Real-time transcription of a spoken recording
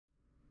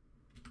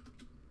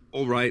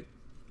All right.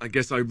 I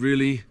guess I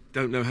really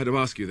don't know how to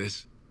ask you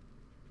this.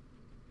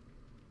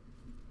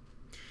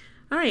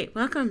 All right,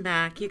 welcome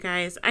back, you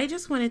guys. I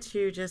just wanted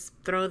to just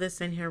throw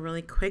this in here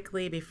really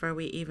quickly before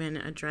we even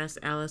address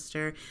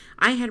Alistair.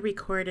 I had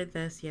recorded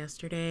this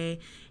yesterday,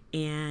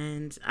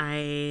 and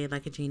I,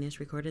 like a genius,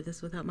 recorded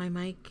this without my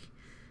mic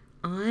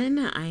on.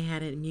 I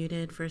had it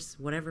muted for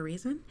whatever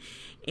reason.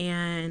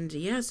 And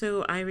yeah,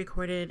 so I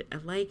recorded I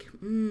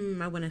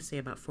want to say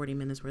about 40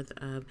 minutes worth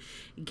of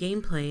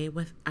gameplay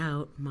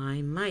without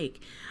my mic.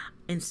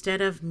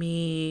 Instead of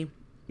me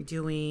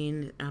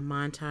doing a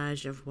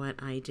montage of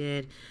what I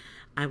did,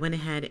 I went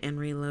ahead and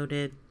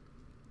reloaded.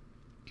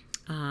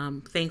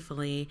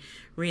 Thankfully,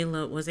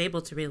 was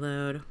able to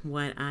reload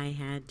what I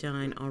had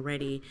done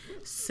already.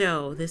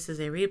 So this is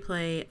a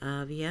replay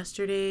of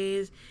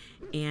yesterday's,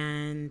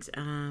 and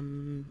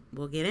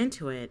we'll get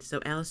into it.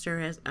 So Alistair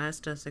has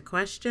asked us a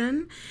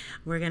question.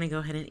 We're going to go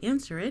ahead and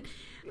answer it.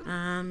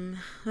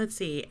 Let's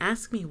see.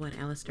 Ask me what,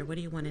 Alistair? What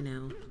do you want to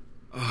know?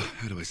 Oh,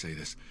 how do I say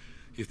this?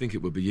 You think it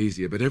would be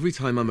easier, but every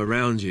time I'm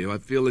around you, I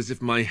feel as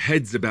if my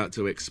head's about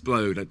to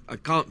explode. I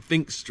can't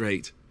think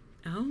straight.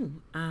 Oh,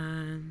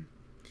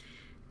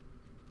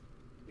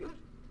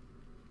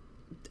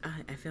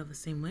 I feel the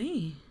same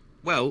way.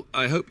 Well,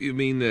 I hope you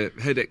mean the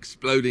head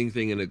exploding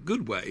thing in a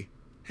good way.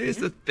 Here's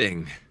the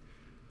thing.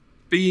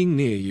 Being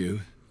near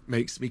you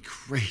makes me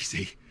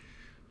crazy.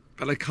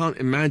 But I can't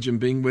imagine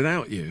being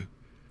without you.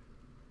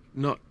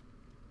 Not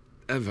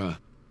ever.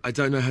 I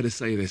don't know how to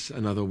say this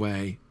another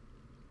way.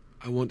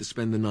 I want to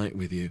spend the night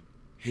with you,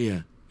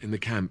 here, in the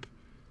camp.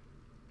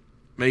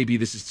 Maybe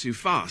this is too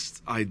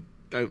fast. I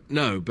don't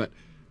know, but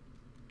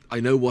I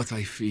know what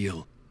I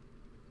feel.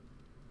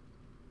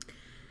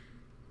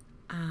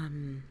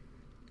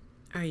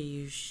 Are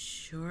you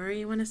sure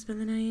you want to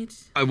spend the night?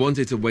 I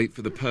wanted to wait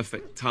for the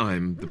perfect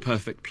time, the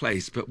perfect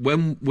place, but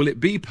when will it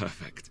be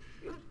perfect?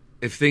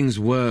 If things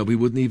were, we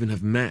wouldn't even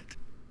have met.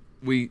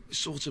 We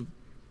sort of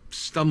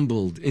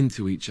stumbled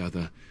into each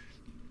other.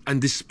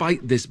 And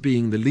despite this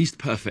being the least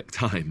perfect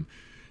time,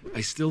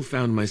 I still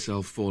found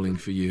myself falling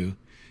for you,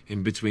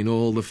 in between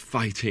all the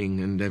fighting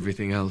and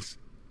everything else.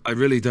 I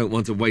really don't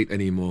want to wait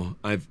anymore.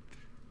 I've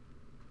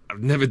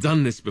never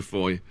done this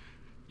before.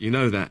 You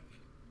know that.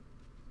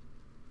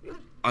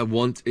 I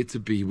want it to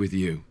be with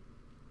you.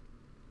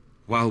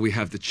 While we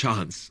have the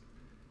chance.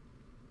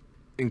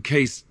 In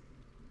case...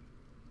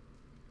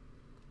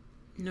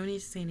 No need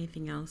to say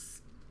anything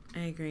else. I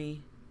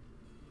agree.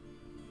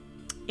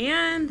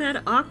 And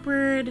that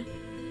awkward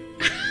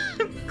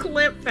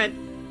clip that...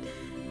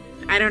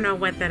 I don't know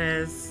what that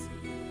is.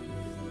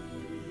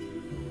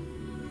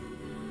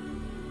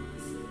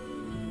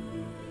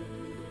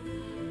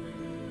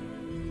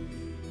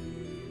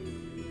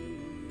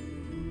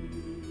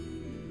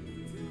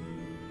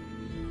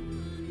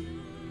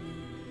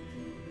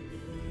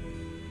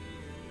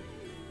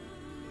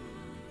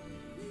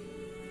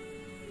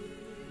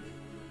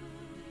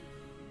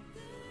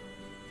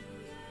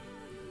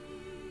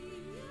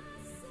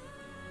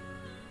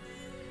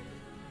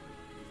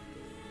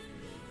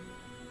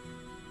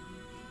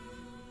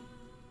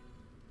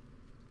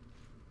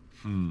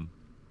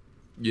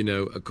 You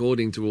know,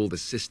 according to all the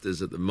sisters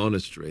at the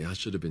monastery, I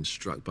should have been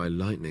struck by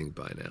lightning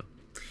by now.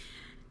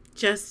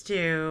 Just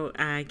to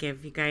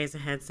give you guys a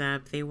heads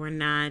up, they were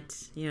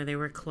not, they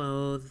were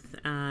clothed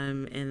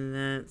in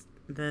the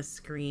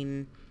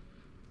screenshot.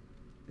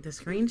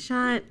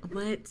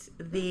 What?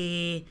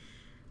 The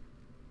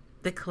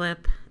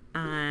clip.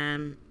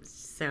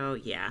 So,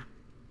 yeah.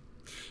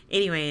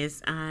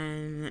 Anyways,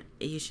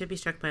 you should be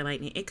struck by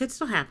lightning. It could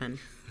still happen.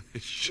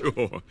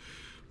 Sure.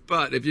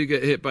 But if you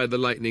get hit by the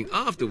lightning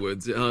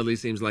afterwards, it hardly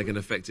seems like an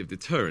effective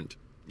deterrent.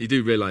 You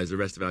do realize the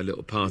rest of our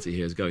little party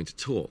here is going to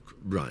talk,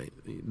 right?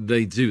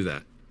 They do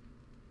that.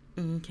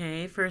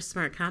 Okay, for a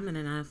smart comment,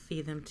 and I'll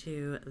feed them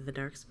to the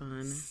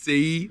Darkspawn.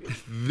 See?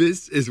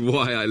 This is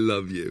why I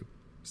love you.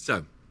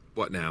 So,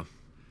 what now?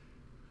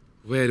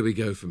 Where do we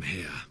go from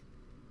here?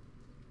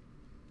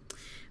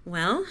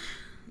 Well,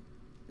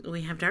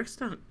 we have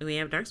Darkspawn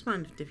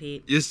to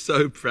defeat. You're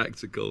so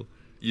practical.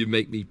 You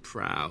make me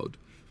proud.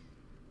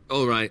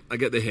 All right, I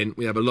get the hint.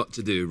 We have a lot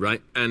to do,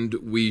 right? And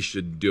we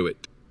should do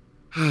it.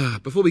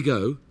 Before we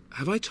go,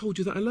 have I told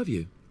you that I love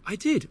you? I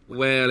did.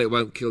 Well, it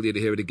won't kill you to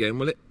hear it again,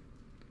 will it?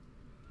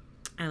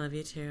 I love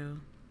you too.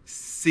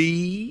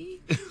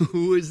 See?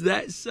 Was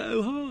that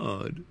so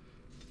hard?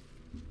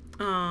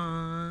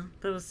 Aw,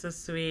 that was so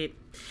sweet.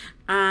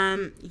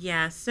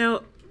 Yeah,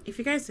 so if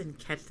you guys didn't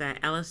catch that,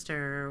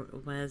 Alistair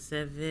was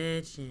a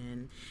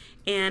virgin.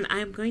 And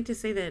I'm going to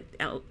say that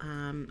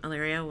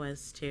Ilaria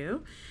was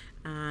too.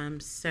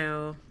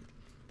 So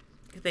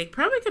they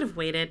probably could have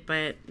waited,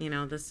 but,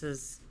 this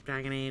is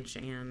Dragon Age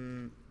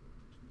and,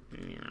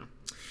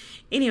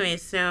 Anyway,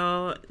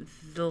 so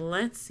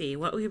let's see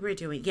what we were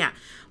doing. Yeah,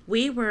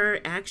 we were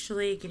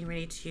actually getting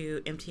ready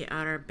to empty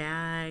out our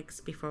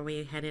bags before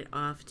we headed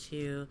off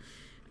to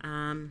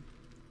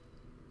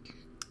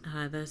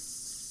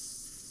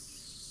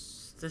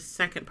the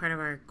second part of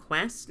our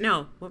quest.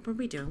 No, what were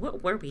we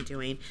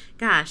doing?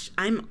 Gosh,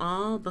 I'm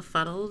all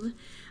befuddled.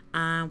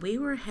 We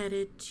were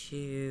headed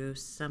to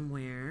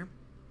somewhere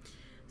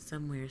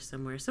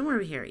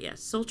over here.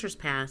 Yes, Soldier's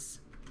Pass.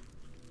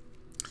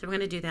 So I'm going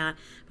to do that,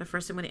 but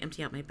first I'm going to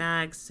empty out my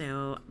bag.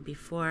 So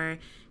before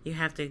you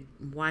have to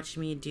watch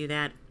me do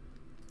that,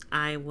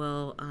 I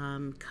will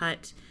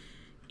cut,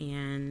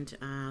 and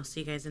I'll see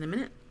you guys in a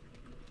minute.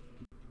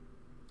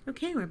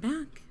 Okay, we're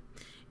back,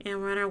 and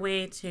we're on our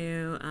way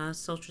to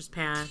Soldier's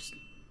Pass.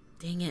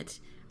 Dang it,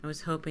 I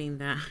was hoping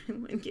that I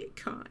wouldn't get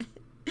caught.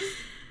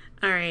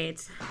 All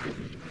right,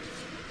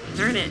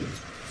 darn it.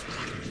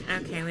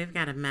 Okay, we've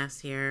got a mess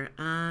here.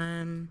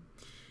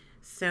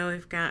 So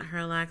we've got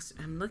Herlax.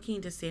 I'm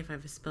looking to see if I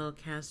have a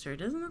spellcaster. It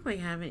doesn't look like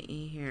I have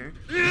any here.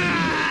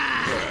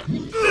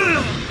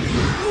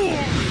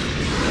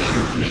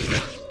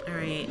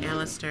 Alright,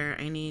 Alistair,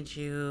 I need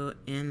you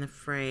in the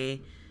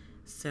fray.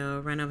 So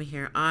run over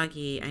here.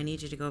 Augie, I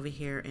need you to go over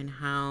here and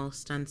howl,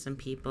 stun some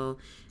people.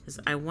 Because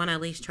I want to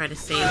at least try to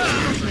save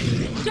them.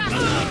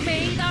 Just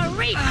me, the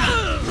Reaper!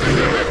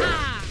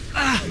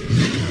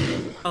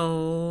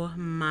 Oh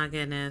my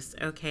goodness.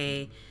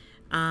 Okay.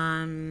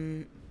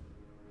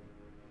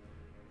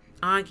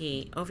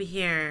 Augie, over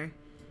here.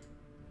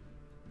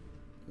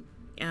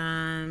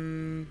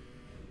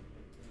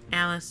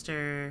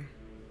 Alistair.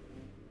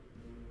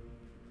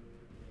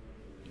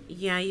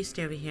 Yeah, you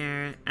stay over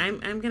here.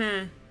 I'm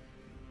gonna...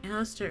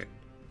 Alistair...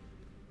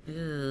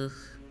 Ugh.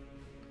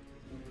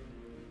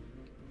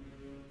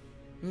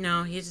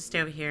 No, you just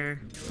stay over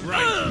here.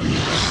 Right.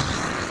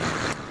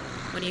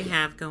 What do you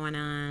have going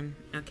on?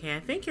 Okay, I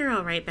think you're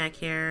all right back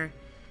here.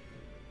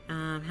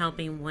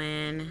 Helping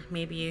win.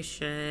 Maybe you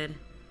should...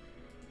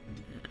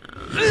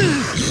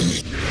 Alright,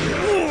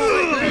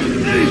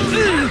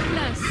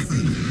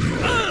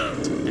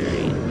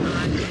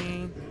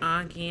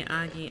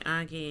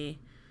 Augie.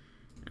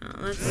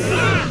 Let's see.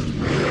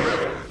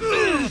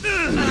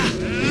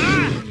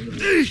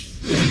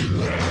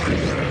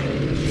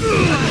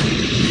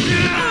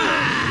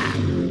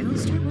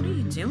 Alistair, what are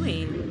you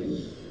doing?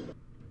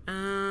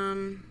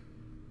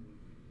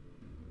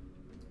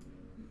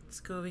 Let's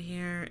go over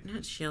here.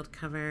 Not shield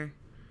cover.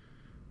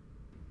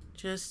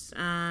 Just,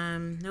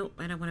 nope,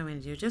 I don't what I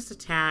want to do. Just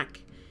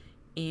attack,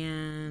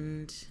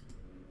 and...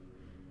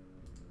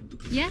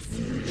 Yes?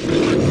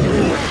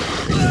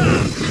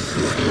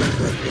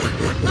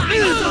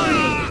 I'm sorry!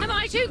 Am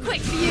I too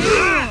quick for you?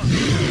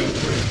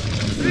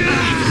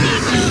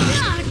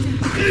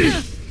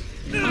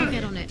 I'll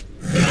get on it.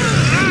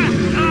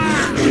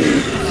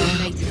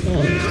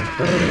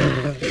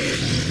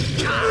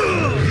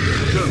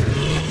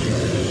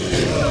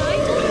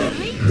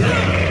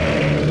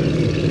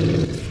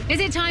 Is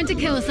it time to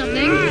kill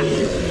something?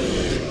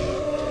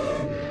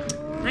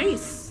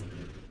 Nice.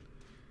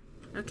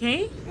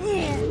 Okay.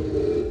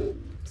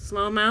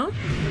 Slow-mo.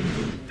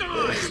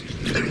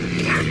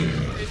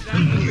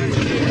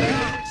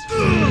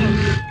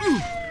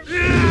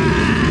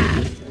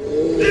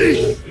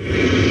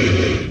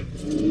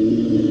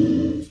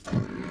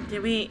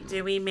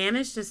 Did we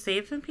manage to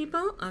save some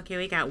people? Okay,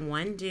 we got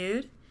one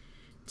dude,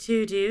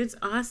 two dudes.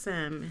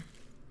 Awesome.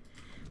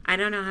 I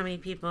don't know how many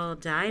people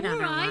died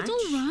on our watch. All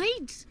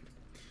right.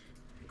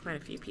 Quite a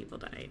few people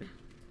died.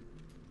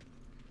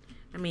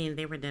 I mean,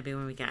 they were dead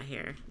when we got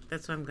here.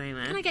 That's what I'm going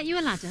with. Can I get you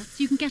a ladder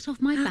so you can get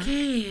off my back?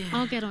 Okay.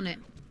 I'll get on it.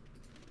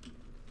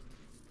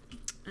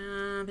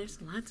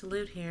 There's lots of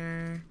loot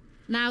here.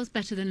 Now's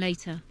better than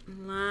later.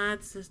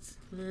 Lots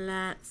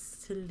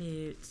to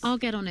loot. I'll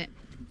get on it.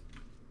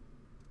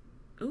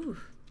 Ooh,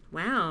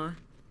 wow.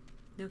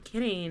 No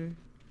kidding.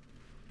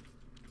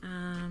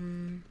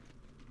 Can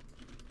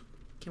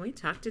we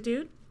talk to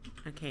dude?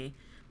 Okay,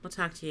 we'll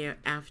talk to you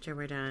after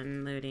we're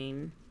done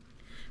looting.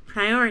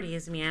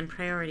 Priorities, man,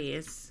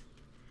 priorities.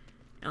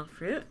 Elf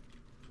fruit.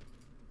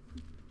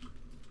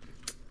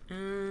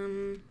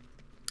 Oh,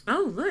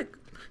 look.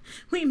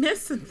 We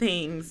missed some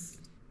things.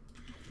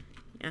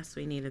 Yes,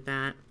 we needed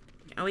that.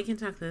 Oh, we can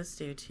talk to this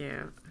dude,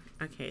 too.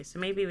 Okay, so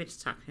maybe we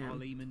just talk to him.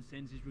 Lehman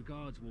sends his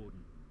regards, Warden.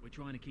 We're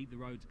trying to keep the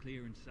roads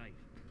clear and safe.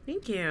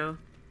 Thank you.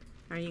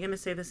 Are you going to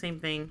say the same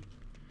thing?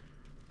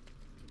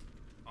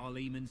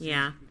 Lehman sends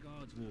Yeah. his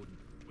regards, Warden.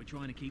 We're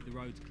trying to keep the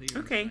roads clear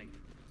Okay. and safe.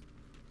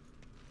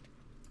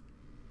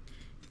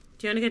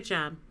 Doing a good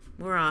job.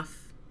 We're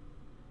off.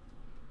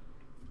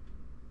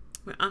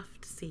 We're off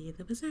to see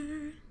the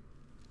wizard.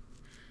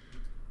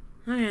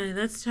 Okay,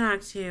 let's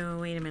talk to...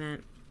 Wait a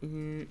minute.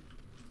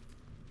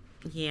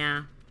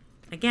 Yeah.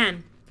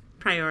 Again,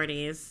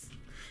 priorities.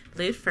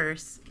 Loot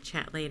first,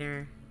 chat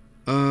later.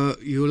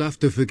 You'll have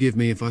to forgive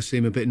me if I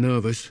seem a bit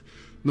nervous.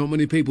 Not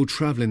many people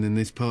travelling in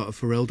this part of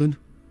Ferelden.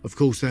 Of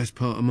course, that's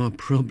part of my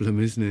problem,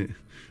 isn't it?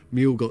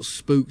 Mule got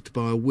spooked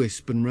by a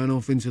wisp and ran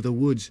off into the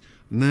woods.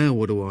 Now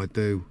what do I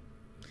do?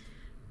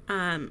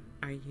 Are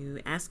you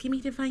asking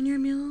me to find your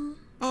mule?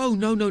 Oh,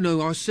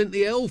 no, I sent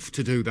the elf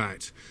to do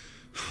that.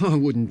 I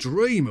wouldn't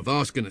dream of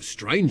asking a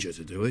stranger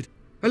to do it.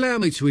 Allow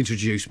me to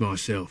introduce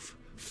myself.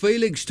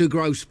 Felix de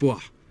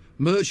Grosbois,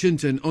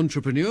 merchant and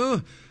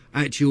entrepreneur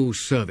at your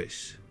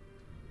service.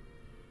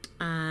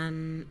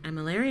 I'm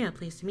Ilaria.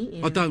 Pleased to meet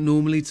you. I don't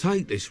normally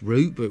take this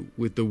route, but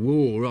with the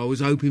war, I was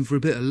hoping for a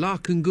bit of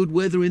luck and good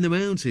weather in the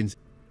mountains.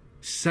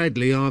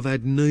 Sadly, I've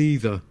had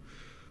neither.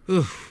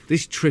 Ugh,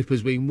 this trip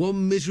has been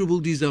one miserable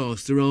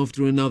disaster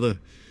after another.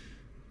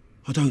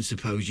 I don't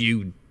suppose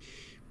you'd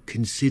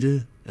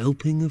consider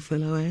helping a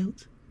fellow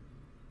out?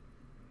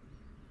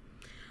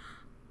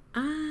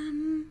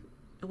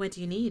 What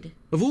do you need?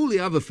 Of all the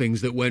other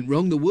things that went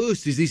wrong, the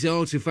worst is this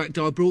artifact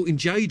I brought in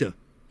Jada.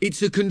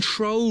 It's a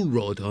control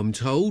rod, I'm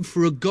told,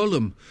 for a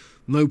golem.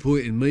 No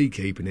point in me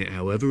keeping it,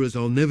 however, as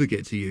I'll never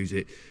get to use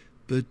it.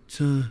 But,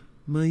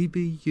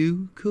 maybe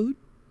you could?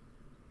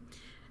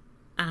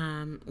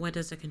 What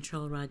does a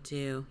control rod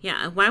do?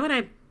 Yeah, why would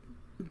I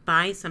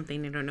buy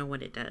something I don't know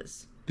what it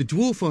does? The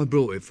dwarf I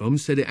brought it from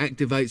said it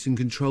activates and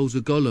controls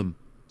a golem.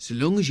 So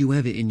long as you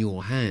have it in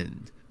your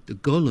hand, the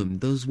golem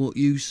does what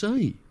you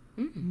say.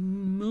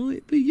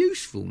 Might be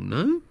useful,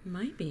 no?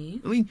 Might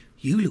be. I mean,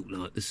 you look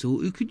like the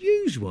sort who could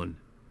use one.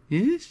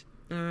 Yes?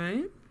 All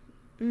right.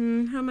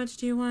 How much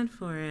do you want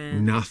for it?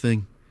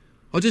 Nothing.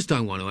 I just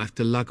don't want to have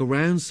to lug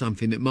around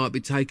something that might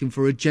be taken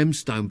for a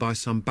gemstone by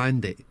some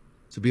bandit.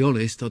 To be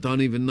honest, I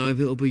don't even know if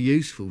it'll be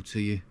useful to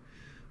you.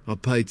 I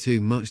paid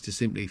too much to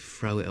simply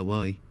throw it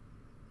away.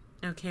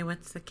 Okay,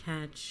 what's the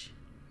catch?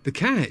 The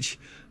catch?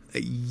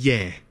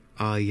 Yeah,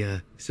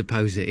 I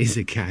suppose it is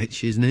a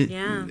catch, isn't it?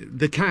 Yeah.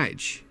 The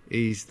catch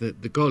is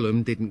that the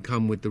golem didn't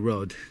come with the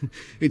rod.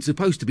 It's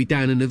supposed to be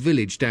down in a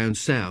village down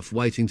south,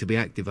 waiting to be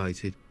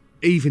activated.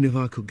 Even if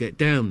I could get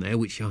down there,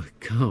 which I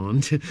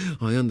can't,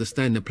 I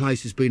understand the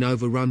place has been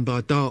overrun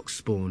by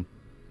darkspawn.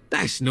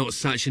 That's not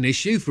such an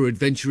issue for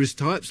adventurous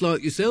types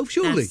like yourself,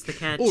 surely? That's the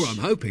catch. Or I'm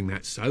hoping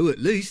that's so, at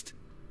least.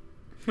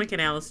 Look at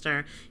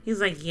Alistair. He's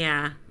like,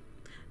 yeah,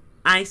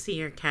 I see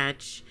your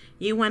catch.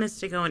 You want us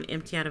to go and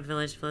empty out a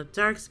village full of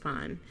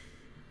darkspawn.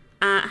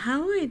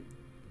 How do I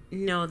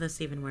know this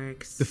even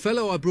works? The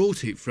fellow I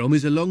brought it from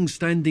is a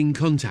long-standing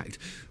contact.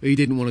 He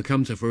didn't want to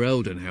come to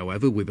Ferelden,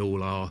 however, with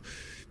all our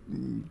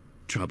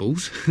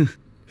troubles.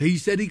 He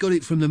said he got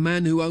it from the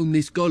man who owned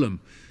this golem.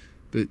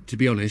 But to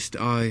be honest,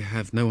 I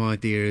have no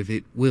idea if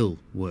it will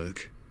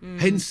work.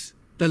 Hence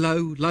the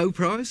low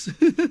price.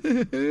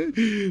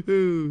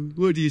 Ooh,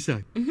 what do you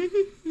say?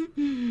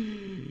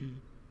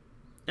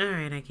 All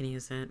right, I can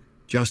use it.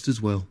 Just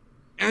as well.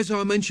 As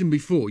I mentioned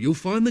before, you'll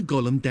find the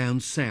golem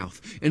down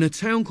south, in a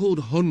town called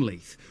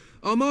Honleith.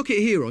 I'll mark it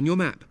here on your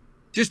map.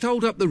 Just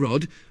hold up the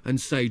rod and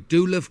say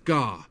Dulaf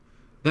Gar.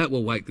 That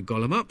will wake the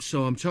golem up,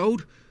 so I'm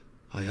told.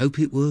 I hope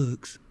it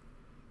works.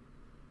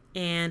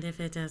 And if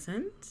it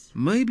doesn't?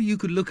 Maybe you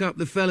could look up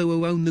the fellow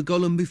who owned the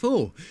golem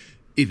before.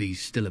 If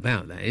he's still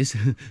about, that is.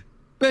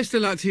 Best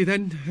of luck to you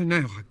then.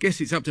 Now, I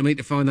guess it's up to me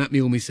to find that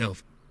mule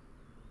myself.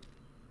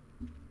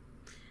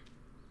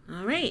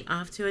 All right,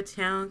 off to a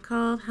town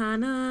called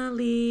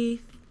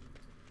Honleith.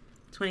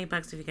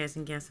 $20 if you guys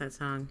can guess that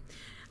song.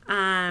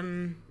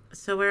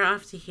 So we're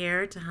off to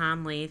here, to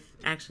Honleith.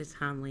 Actually, it's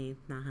Honleith,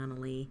 not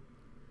Honolly.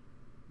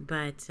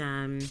 But,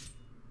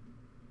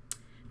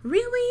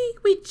 really?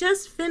 We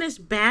just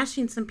finished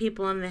bashing some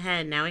people in the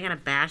head. Now we gotta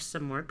bash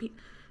some more people.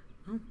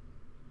 Oh.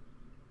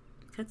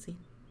 Cutscene.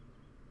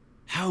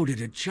 How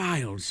did a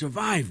child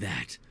survive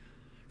that?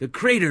 The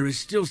crater is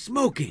still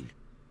smoking.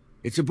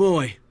 It's a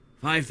boy.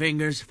 5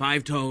 fingers,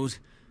 5 toes.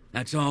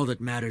 That's all that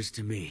matters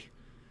to me.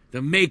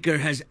 The Maker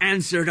has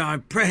answered our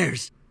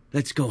prayers.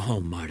 Let's go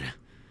home, Marta,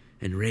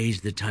 and raise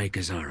the tyke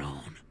as our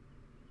own.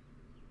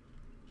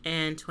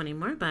 And 20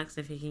 more bucks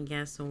if you can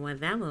guess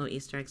what that little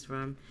Easter egg's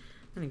from.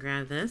 I'm gonna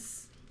grab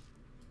this.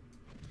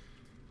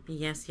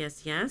 Yes,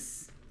 yes,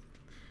 yes.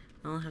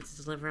 I'll have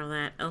to deliver all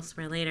that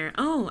elsewhere later.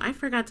 Oh, I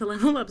forgot to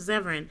level up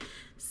Zevran.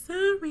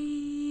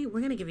 Sorry.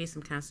 We're gonna give you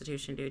some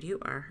constitution, dude. You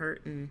are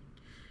hurting.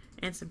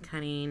 And some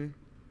cunning.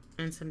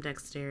 And some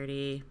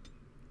dexterity.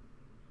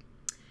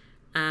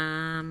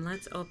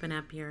 Let's open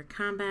up your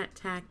combat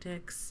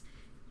tactics.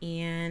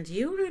 And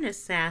you are an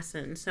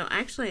assassin. So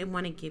actually I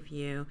want to give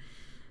you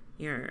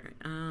your...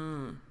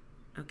 Oh,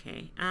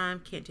 okay.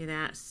 Can't do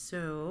that.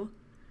 So...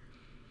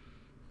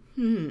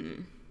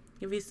 Give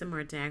you some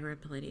more dagger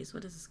abilities.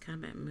 What is this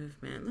combat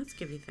movement? Let's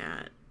give you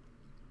that.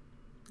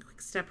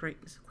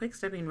 Quick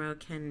stepping rogue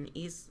can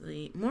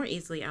more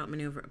easily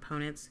outmaneuver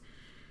opponents,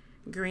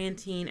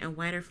 granting a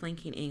wider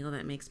flanking angle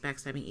that makes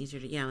backstabbing easier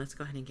to... Yeah, let's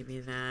go ahead and give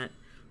you that.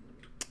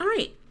 All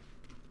right.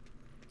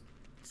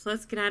 So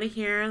let's get out of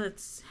here.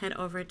 Let's head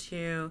over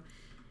to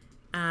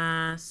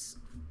Honleith,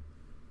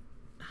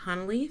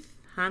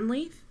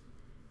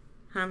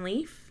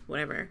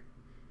 whatever,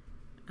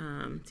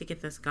 to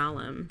get this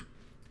golem.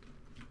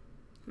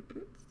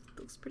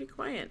 Looks pretty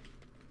quiet.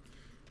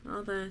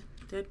 All the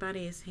dead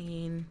bodies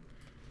hanging.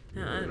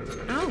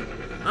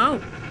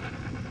 Oh,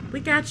 we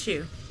got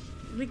you.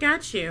 We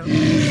got you.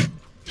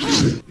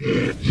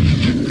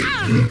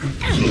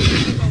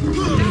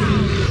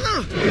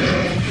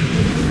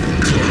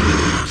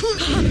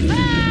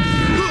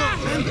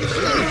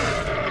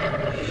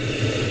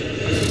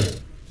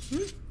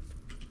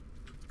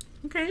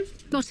 Okay.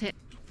 Got it.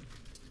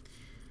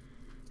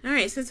 All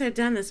right, Alright, since I've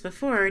done this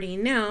before, I already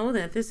know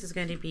that this is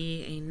going to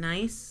be a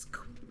nice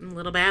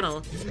little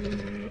battle.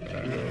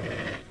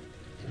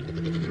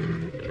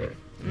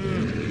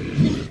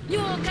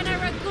 You're gonna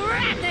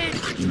regret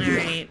this!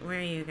 Alright, where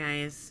are you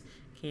guys?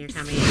 Okay, you're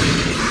coming. Let's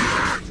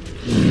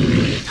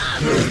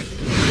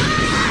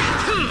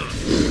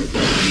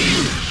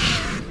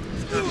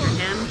go for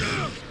him.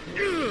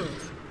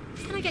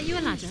 Can I get you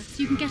a ladder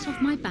so you can get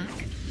off my back?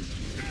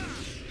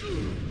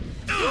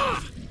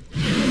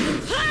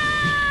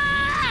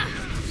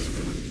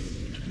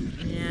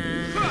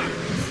 Yeah.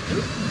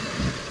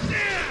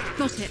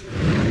 Got it.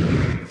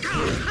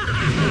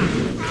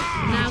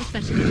 Now's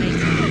better than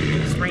later.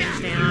 Just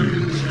range down.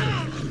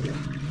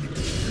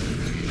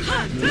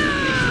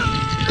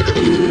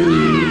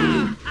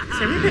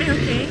 Is everybody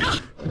okay?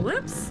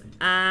 Whoops.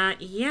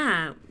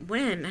 Yeah.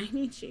 When? I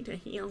need you to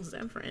heal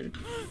Zevran.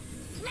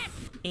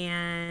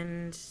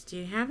 And do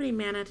you have any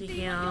mana to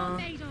heal?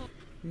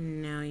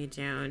 No, you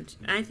don't.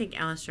 I think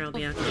Alistair will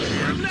be okay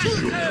now.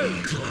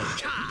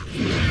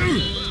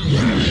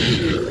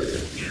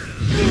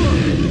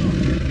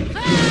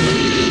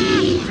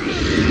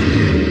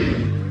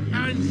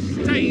 And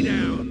stay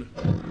down.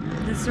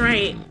 That's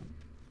right.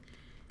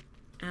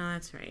 Oh,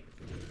 that's right.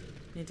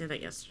 I did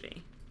that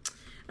yesterday.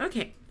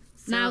 Okay.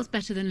 So, Now's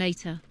better than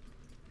later.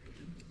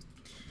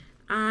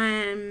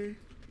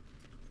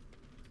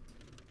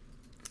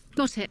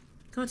 Got it.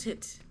 got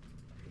it.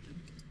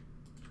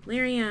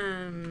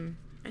 Lyrium.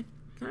 I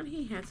thought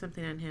he had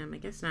something on him. I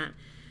guess not.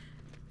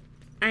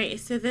 Alright,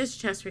 so this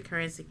chest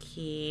requires a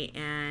key,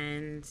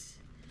 and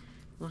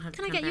we'll have to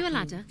Can I come get you a back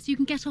ladder so you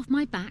can get off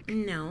my back?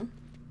 No.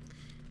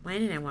 Why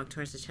did I walk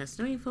towards the chest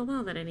knowing full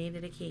well that I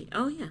needed a key?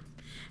 Oh, yeah.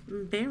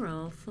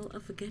 Barrel full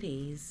of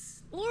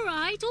goodies. All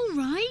right, all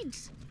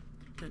right.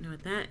 Don't know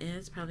what that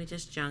is. Probably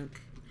just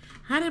junk.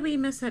 How did we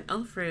miss that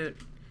elf fruit?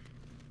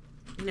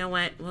 You know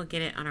what? We'll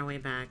get it on our way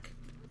back.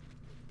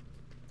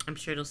 I'm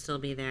sure it'll still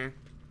be there.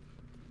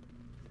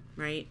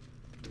 Right?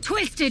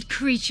 Twisted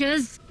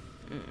creatures.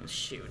 Oh,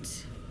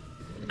 shoot.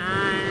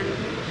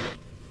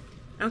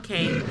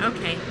 Okay.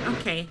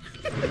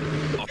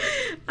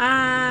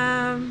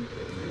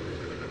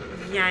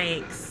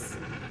 Yikes.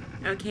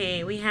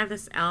 Okay, we have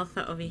this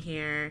alpha over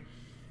here.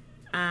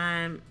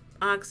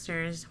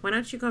 Ogsters, why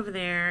don't you go over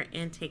there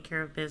and take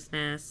care of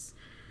business?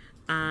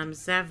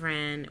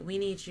 Zevran, we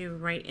need you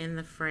right in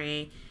the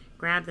fray.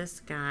 Grab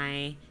this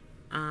guy.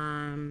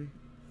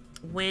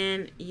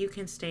 When you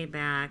can stay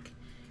back.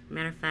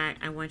 Matter of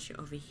fact, I want you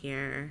over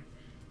here.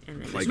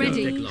 And then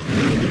Ready. And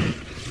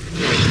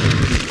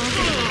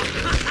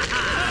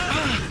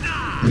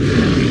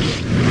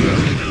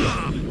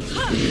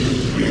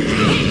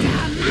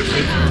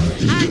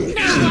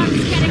no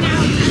one's getting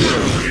out.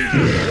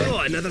 Oh,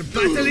 another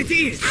battle it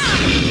is!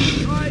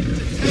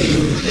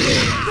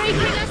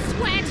 Breaking a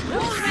sweat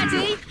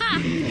already.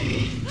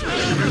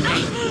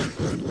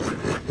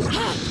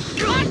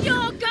 On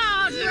your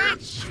guard,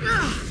 wretch.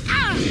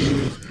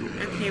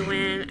 Okay,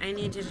 Win, I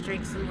need you to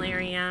drink some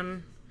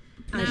lyrium.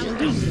 I shall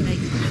do so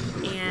later.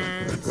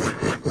 And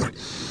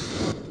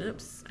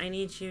oops, I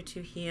need you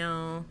to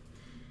heal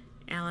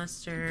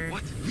Alistair.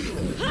 What?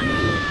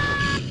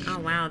 Oh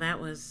wow, that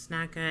was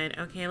not good.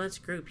 Okay, let's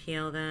group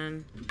heal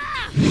then.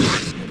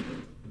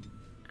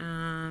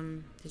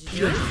 Did you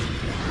do it?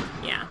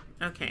 Yeah,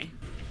 okay.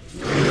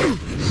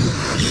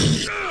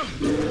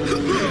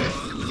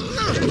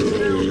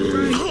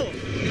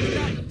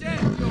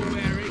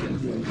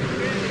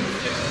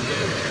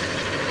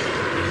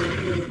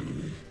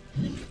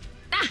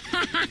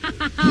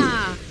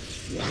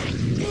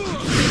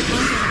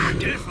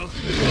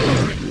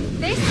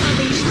 This will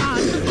be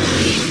fun.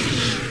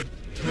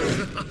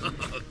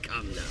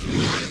 Come now.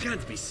 You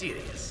can't be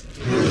serious.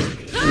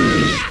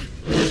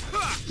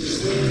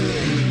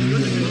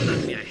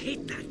 I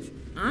hate that.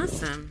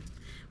 Awesome.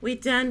 We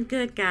done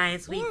good,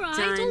 guys. We All right,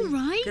 done all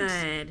right.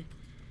 good.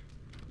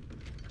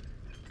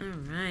 All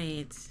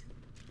right.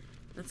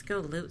 Let's go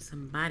loot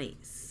some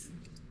bodies.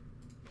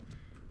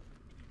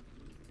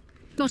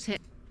 Got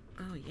it.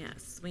 Oh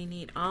yes, we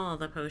need all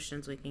the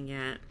potions we can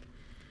get.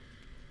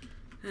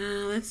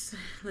 Let's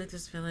loot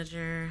this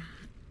villager.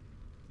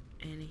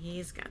 And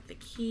he's got the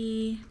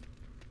key.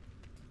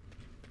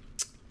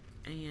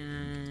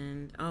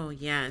 And oh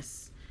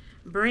yes.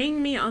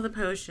 Bring me all the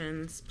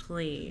potions,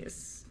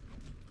 please.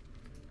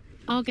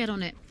 I'll get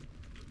on it.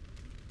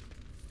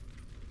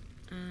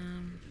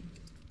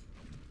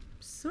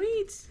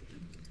 Sweet.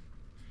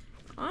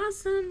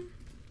 Awesome.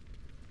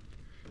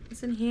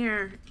 What's in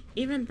here?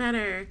 Even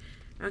better.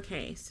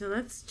 Okay, so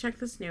let's check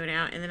this note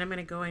out, and then I'm going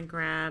to go and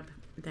grab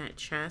that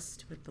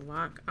chest with the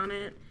lock on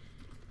it.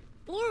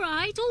 All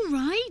right, all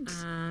right.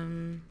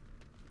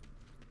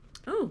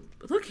 Oh,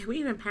 look, we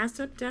even passed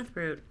up Death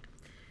Root.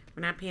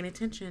 We're not paying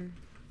attention.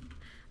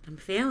 I'm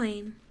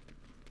failing.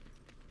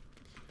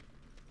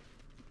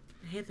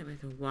 I hate that we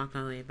have to walk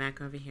all the way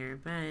back over here,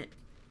 but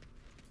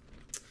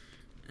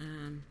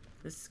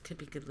this could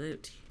be good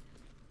loot.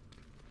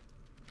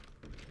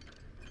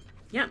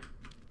 Yep.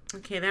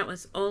 Okay, that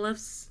was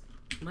Olaf's...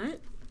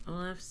 What?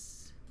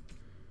 Olaf's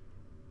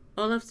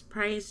Olaf's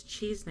Prize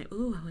Cheese Knife.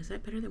 Ooh, is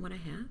that better than what I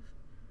have?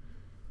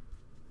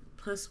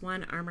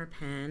 +1 armor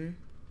pen.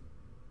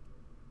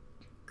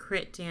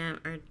 Crit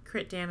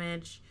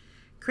damage.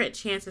 Crit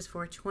chance is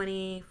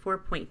 420.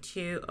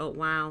 4.2. Oh,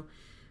 wow.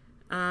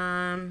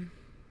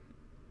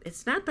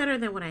 It's not better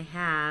than what I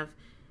have,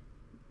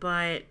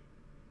 but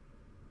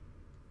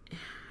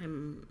it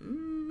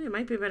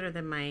might be better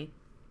than my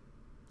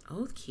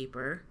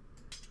Oathkeeper.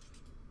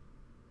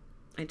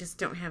 I just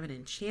don't have it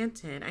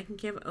enchanted. I can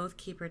give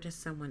Oathkeeper to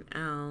someone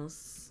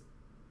else.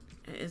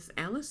 Is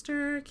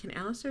Alistair? Can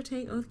Alistair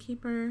take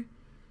Oathkeeper?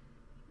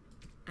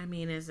 I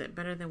mean, is it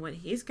better than what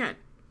he's got?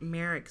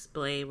 Merrick's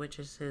Blade, which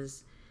is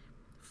his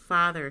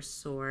father's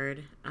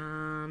sword.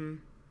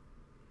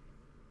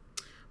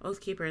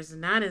 Oathkeeper is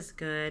not as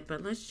good,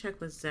 but let's check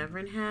what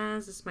Zevran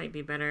has. This might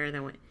be better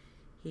than what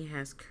he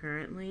has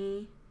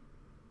currently.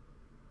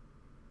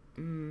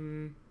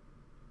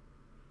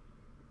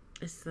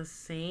 It's the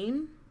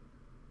same.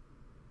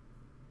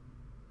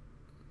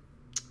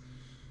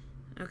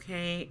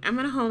 Okay, I'm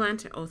gonna hold on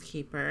to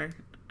Oathkeeper.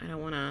 I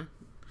don't want to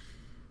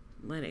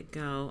let it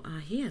go.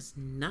 He has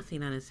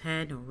nothing on his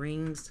head, no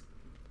rings.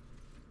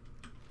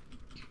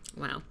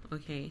 Wow,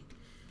 okay.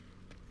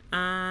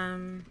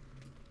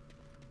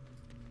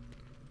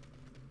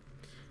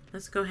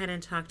 Let's go ahead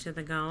and talk to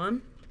the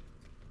golem.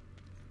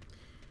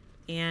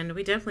 And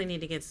we definitely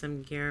need to get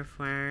some gear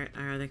for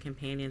our other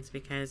companions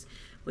because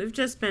we've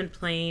just been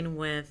playing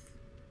with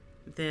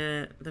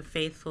the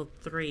Faithful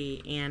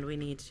 3 and we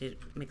need to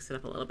mix it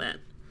up a little bit.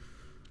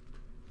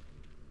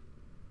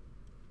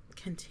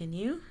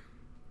 Continue.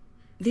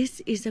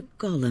 This is a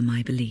golem,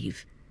 I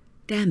believe.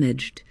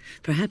 Damaged,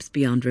 perhaps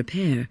beyond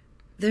repair.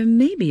 There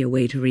may be a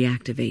way to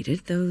reactivate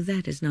it, though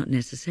that is not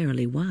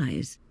necessarily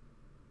wise.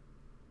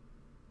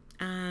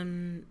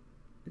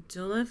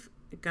 Dulif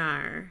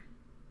Gar.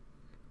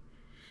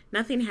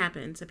 Nothing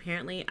happens.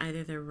 Apparently,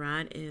 either the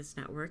rod is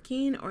not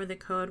working or the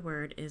code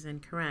word is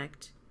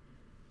incorrect.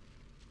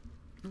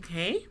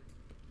 Okay.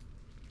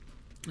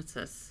 What's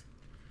this?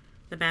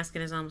 The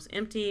basket is almost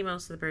empty.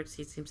 Most of the bird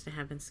seed seems to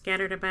have been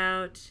scattered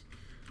about.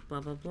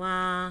 Blah, blah,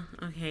 blah.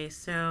 Okay,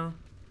 so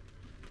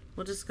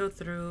we'll just go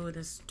through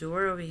this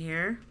door over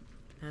here.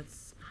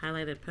 That's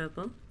highlighted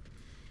purple.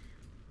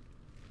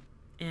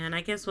 And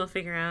I guess we'll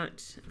figure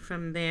out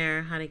from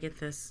there how to get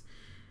this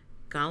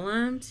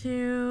golem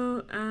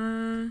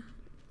to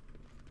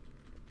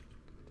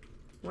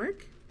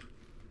work.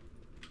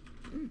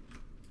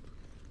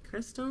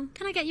 Crystal?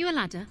 Can I get you a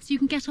ladder so you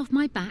can get off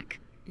my back?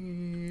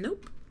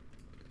 Nope.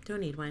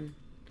 Don't need one.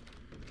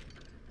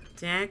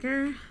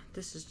 Dagger.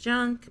 This is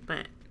junk,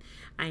 but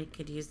I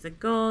could use the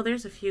gold.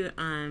 There's a few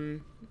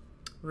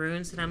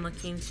runes that I'm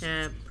looking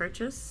to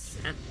purchase.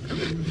 Can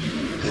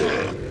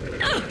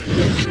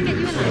I get you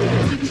a ladder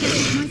so you can get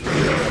off my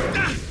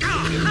back?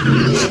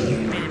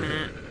 Wait a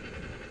minute.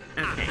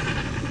 Okay.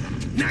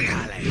 Alright,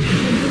 alright.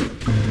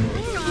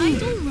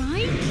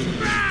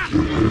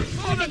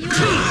 Can I get you a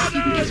ladder so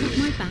you can get off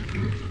my back?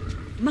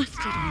 Must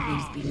it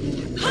always be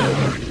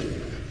more?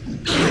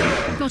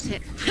 Got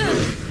it.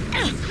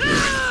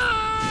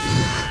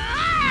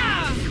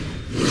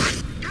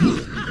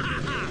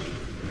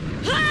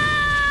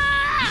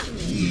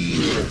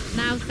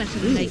 Now's better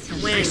than later.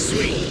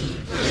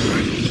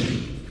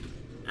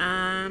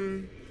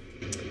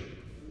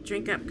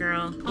 Drink up,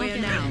 girl. Where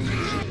now?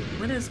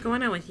 What is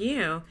going on with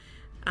you?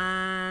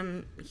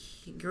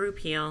 Group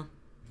heal.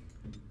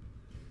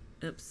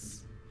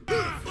 Oops. They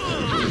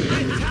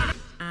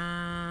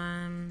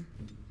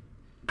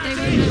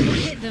won't know what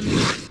hit them.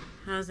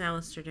 How's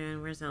Alistair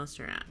doing? Where's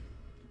Alistair at?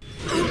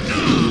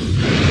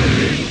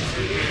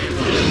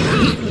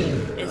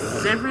 Is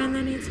Zevran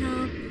that needs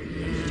help?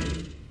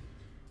 Yeah.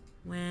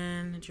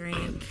 When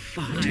drink.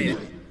 Fire.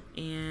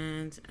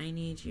 And I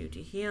need you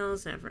to heal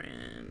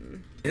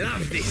Zevran.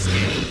 Love this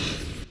game.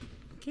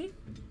 Okay.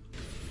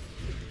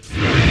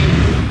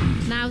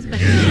 Now's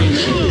better.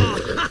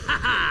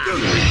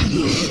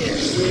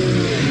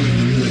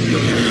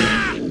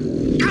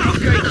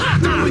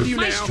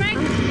 My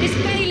strength is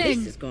failing.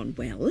 This has gone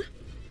well.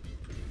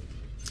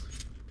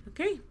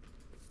 Okay.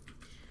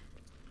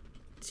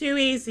 Too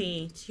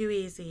easy. Too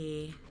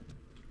easy.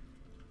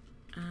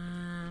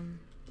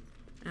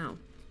 Oh.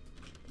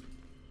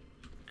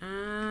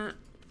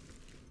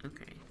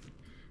 Okay.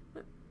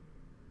 What?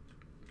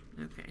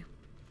 Okay.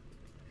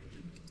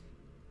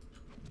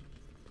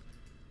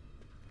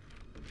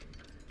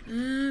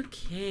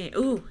 Okay.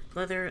 Ooh,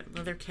 leather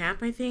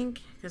cap, I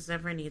think, because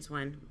Zevran needs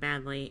one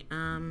badly.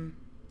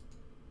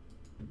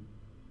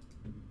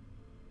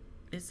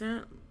 Is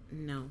that?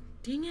 No.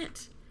 Dang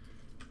it.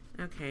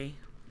 Okay.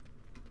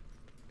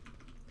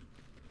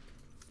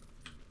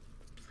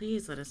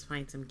 Please let us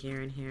find some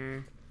gear in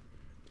here.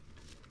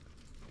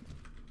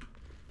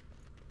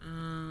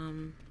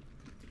 Oh,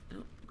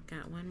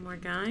 got one more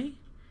guy.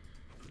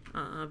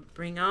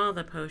 Bring all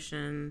the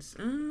potions.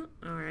 Oh,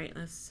 alright,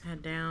 let's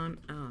head down.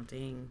 Oh,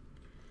 dang.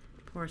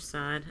 Poor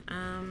sod.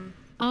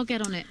 I'll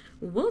get on it.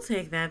 We'll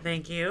take that,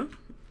 thank you.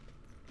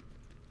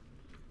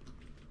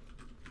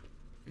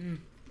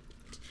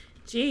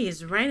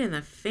 Jeez, right in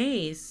the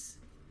face.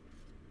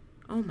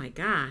 Oh my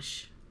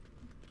gosh.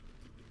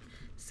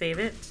 Save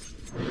it.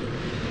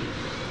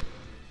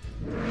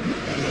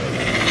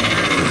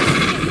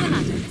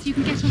 You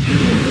can get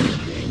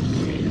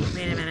off.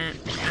 Wait a minute.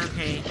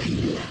 Okay.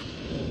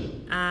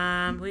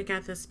 We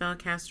got this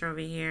spellcaster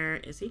over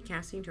here. Is he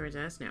casting towards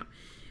us? No.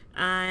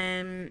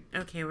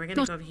 Okay, we're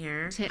gonna go over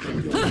here.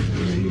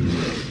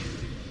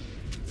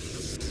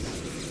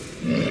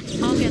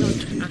 I'll get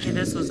on. Okay,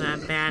 this was a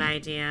bad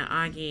idea.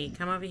 Augie,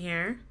 come over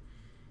here.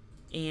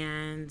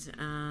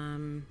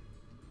 And,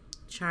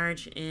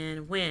 charge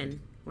in.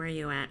 Win. Where are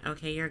you at?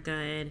 Okay, you're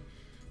good.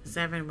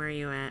 Seven, where are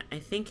you at? I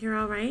think you're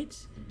alright.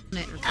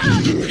 Okay.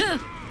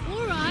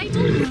 Alright,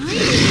 alright.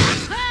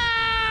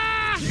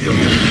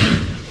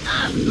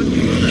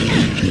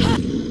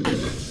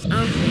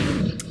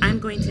 Okay, I'm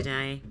going to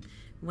die.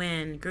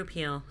 Win. Group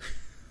heal.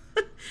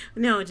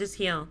 No, just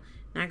heal.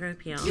 Not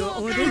group heal. Your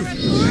order.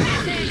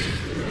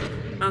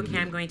 Okay,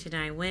 I'm going to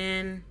die.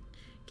 Win.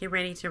 Get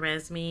ready to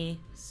res me.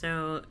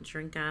 So,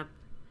 drink up.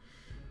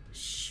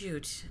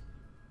 Shoot.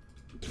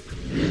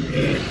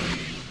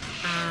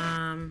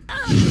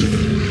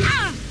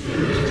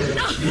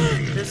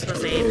 This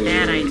was a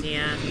bad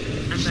idea.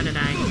 I'm gonna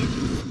die.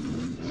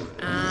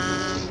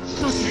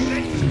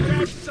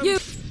 You.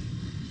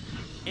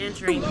 And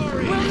drink.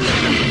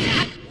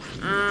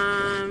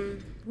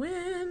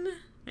 Win.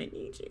 I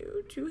need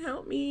you to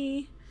help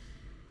me.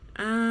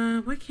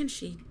 What can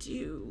she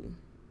do?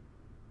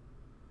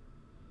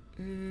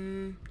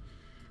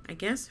 I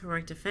guess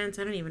heroic defense.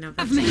 I don't even know if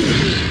that's.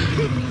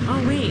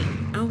 Oh wait.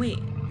 Oh wait.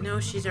 No,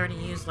 she's already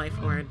used life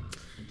ward.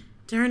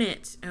 Darn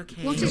it.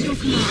 Okay. What is your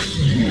command?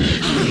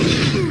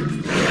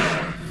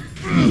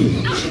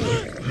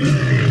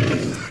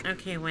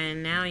 Okay,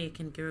 Win. Now you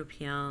can group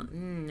heal.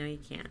 No, you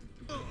can't.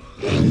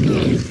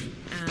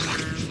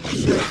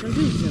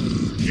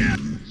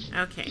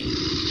 Okay.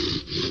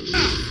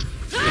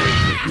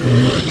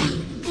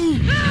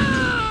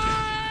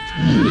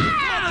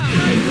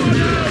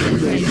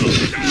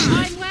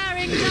 I'm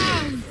wearing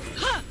down.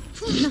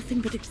 Nothing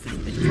but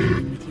excitement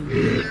dealing with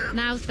you.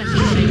 Now special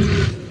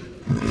fate.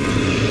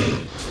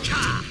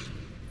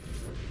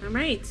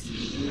 Alright.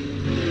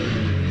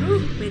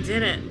 Ooh, we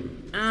did it.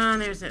 Oh,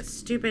 there's that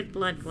stupid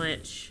blood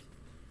glitch.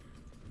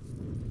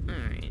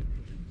 Alright.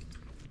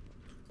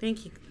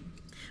 Thank you,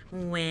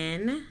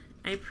 Win.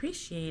 I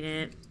appreciate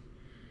it.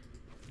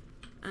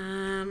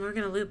 We're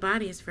gonna loot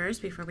bodies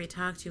first before we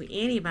talk to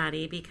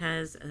anybody,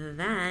 because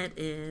that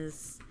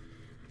is,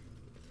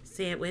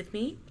 say it with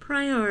me,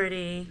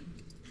 priority.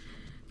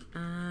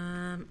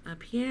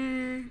 Up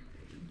here.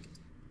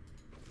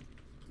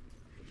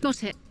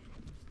 Got it.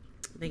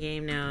 The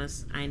game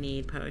knows I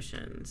need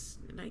potions.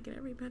 Did I get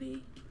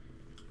everybody?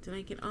 Did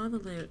I get all the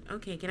loot?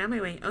 Okay, get out of my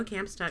way. Okay,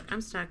 I'm stuck.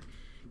 I'm stuck.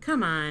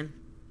 Come on.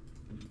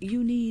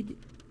 You need...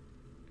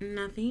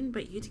 Nothing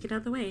but you to get out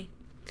of the way.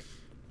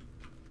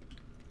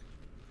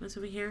 What's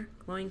over here?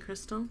 Glowing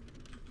crystal.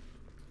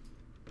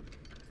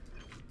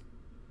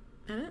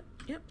 That it?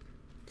 Yep.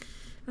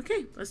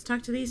 Okay, let's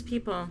talk to these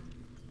people.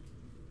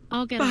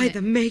 I'll get By on it.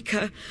 the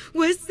Maker,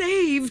 we're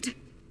saved!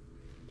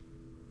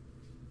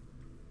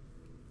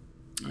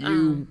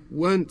 You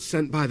weren't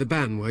sent by the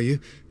ban, were you?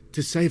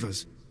 To save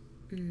us?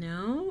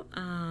 No,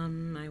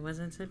 I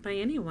wasn't sent by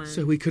anyone.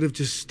 So we could have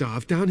just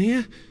starved down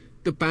here?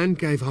 The band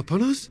gave up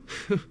on us?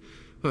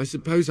 I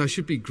suppose I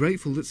should be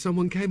grateful that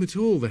someone came at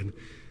all, then.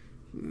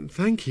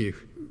 Thank you.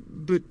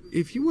 But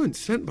if you weren't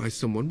sent by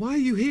someone, why are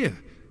you here?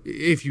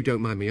 If you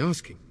don't mind me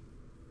asking.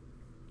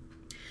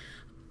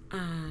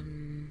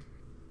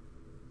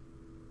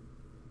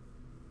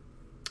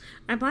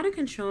 I bought a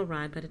control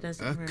rod, but it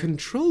doesn't A work.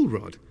 control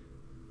rod?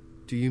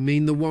 Do you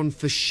mean the one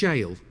for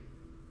shale?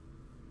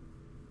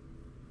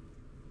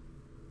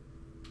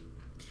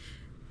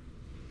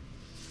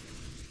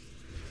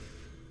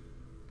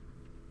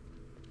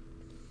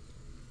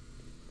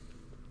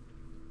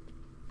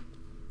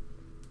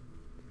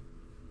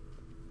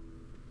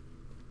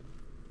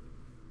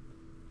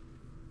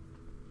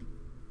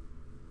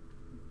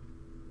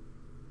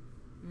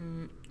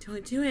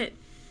 Don't do it.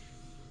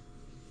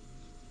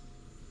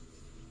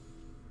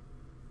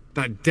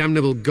 That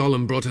damnable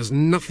golem brought us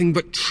nothing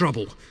but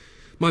trouble.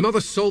 My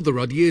mother sold the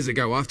rod years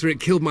ago after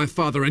it killed my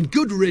father, and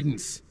good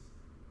riddance.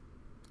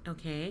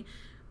 Okay.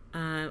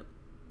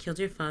 Killed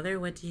your father?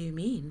 What do you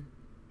mean?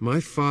 My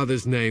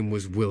father's name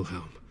was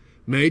Wilhelm,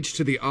 mage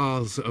to the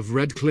Isles of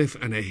Redcliffe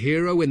and a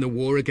hero in the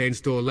war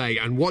against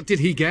Orlais. And what did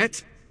he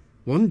get?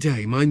 One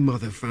day, my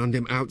mother found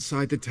him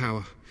outside the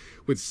tower,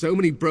 with so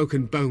many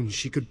broken bones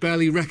she could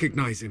barely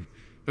recognize him,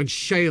 and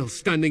shale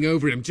standing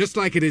over him just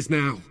like it is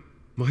now.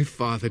 My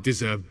father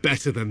deserved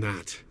better than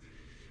that.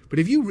 But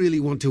if you really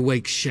want to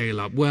wake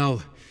Shale up,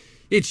 well,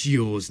 it's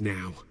yours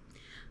now.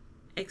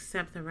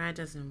 Except the rod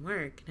doesn't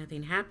work.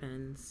 Nothing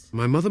happens.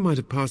 My mother might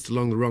have passed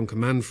along the wrong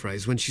command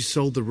phrase when she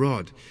sold the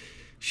rod.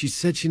 She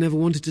said she never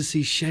wanted to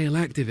see Shale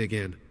active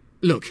again.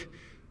 Look,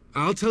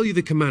 I'll tell you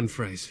the command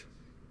phrase.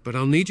 but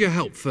I'll need your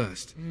help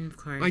first. Of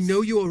course. I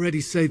know you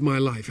already saved my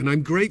life, and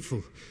I'm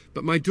grateful,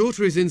 but my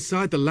daughter is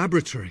inside the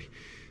laboratory.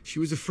 She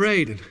was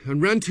afraid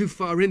and ran too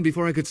far in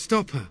before I could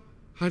stop her.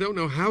 I don't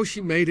know how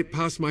she made it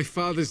past my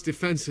father's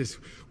defenses.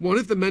 One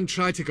of the men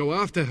tried to go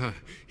after her.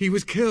 He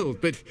was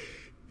killed, but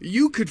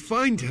you could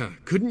find her,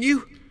 couldn't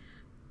you?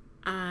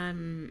 I'll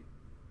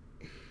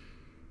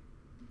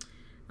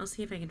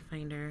see if I can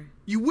find her.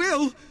 You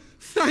will?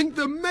 Thank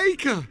the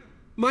Maker!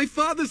 My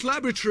father's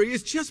laboratory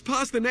is just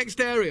past the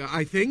next area,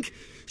 I think.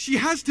 She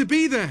has to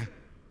be there.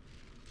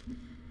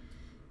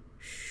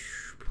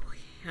 Boy.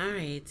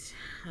 Alright.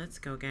 Let's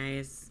go,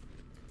 guys.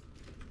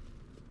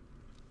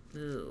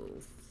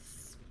 Ooh.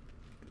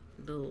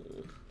 Ooh.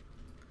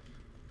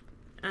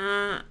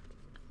 Oh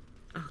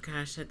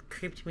gosh, that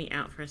creeped me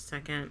out for a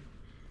second.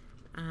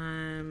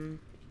 That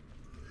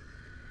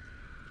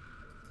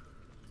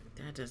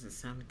doesn't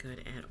sound good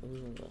at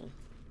all.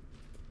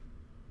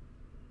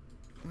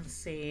 Let's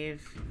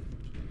save.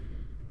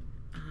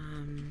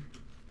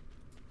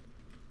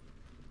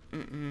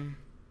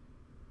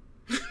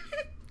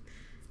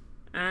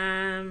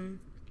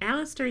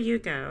 Alistair, you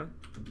go.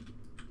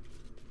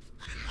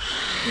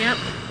 Yep.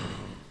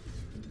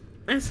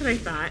 That's what I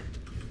thought.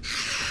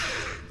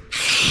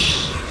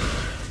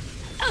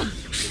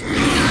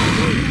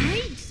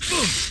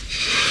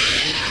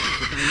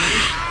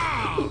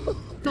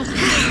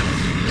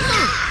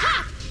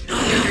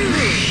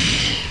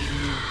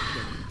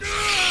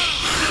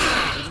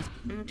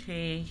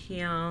 Okay,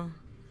 heal.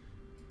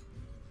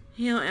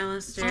 Heal,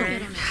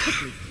 Alistair.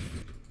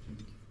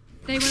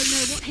 They won't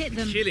know what hit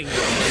them. Killing them.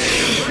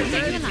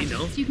 Take your lamp,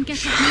 so you can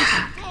get off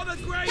moving. Oh, the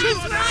great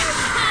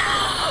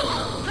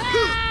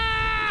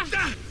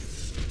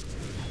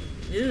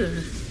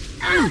Ew.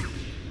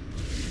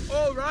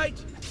 All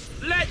right,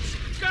 let's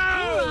go.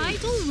 All right.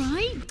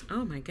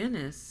 Oh my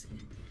goodness.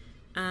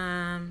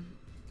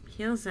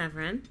 Heal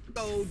Zevran.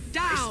 Go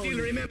down. I still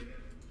remember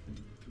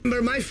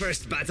my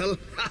first battle.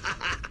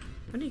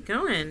 Where are you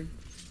going?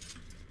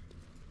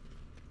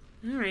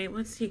 Alright,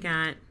 what's he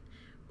got?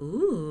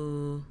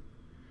 Ooh.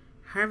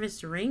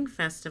 Harvest Ring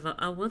Festival.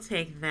 Oh, we'll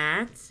take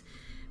that.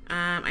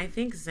 I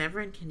think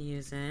Zevran can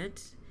use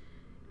it.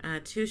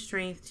 2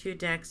 strength, 2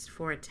 dex,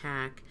 4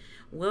 attack.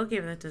 We'll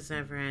give that to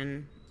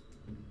Zevran.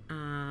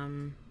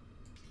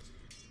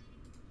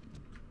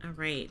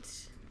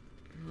 Alright.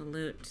 We'll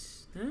loot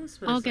this.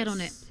 I'll get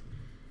on it.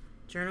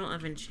 Journal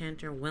of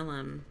Enchanter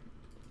Willem.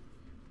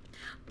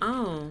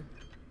 Oh.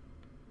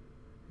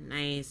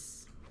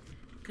 Nice.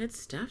 Good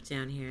stuff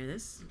down here.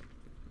 This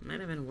might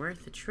have been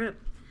worth the trip.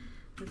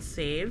 Let's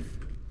save.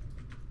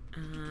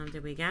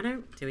 Did we get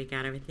it? Did we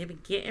get everything? Did we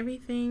get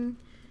everything?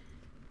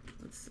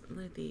 Let's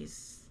look at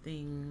these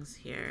things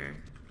here.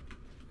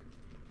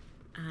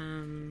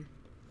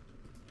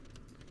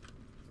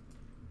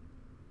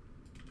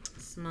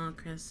 Small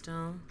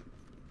crystal.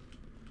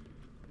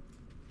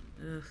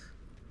 Ugh.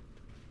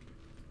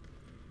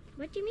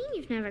 What do you mean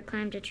you've never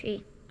climbed a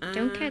tree?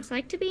 Don't cats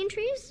like to be in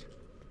trees?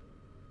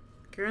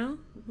 Girl,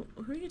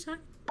 who are you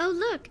talking? Oh,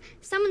 look,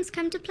 someone's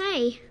come to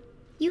play.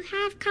 You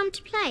have come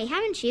to play,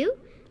 haven't you?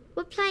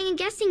 We're playing a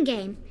guessing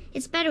game.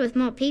 It's better with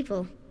more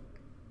people.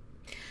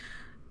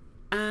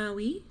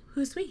 We?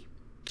 Who's we?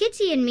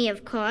 Kitty and me,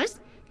 of course.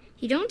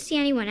 You don't see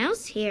anyone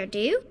else here, do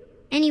you?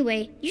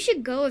 Anyway, you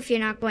should go if you're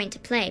not going to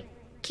play.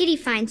 Kitty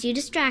finds you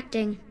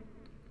distracting.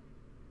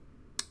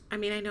 I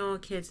mean, I know all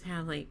kids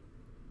have, like,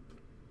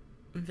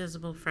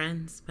 invisible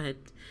friends, but,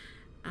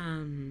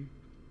 the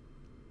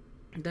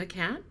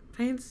cat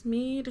finds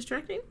me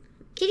distracting?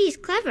 Kitty's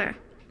clever.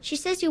 She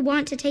says you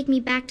want to take me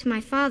back to my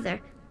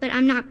father, but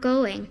I'm not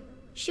going.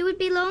 She would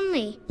be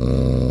lonely.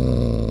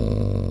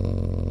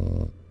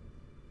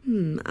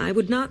 I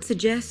would not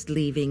suggest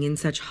leaving in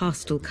such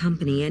hostile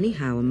company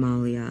anyhow,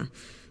 Amalia.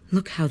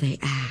 Look how they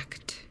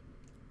act.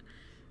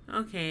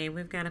 Okay,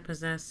 we've got a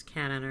possessed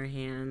cat on our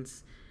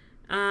hands.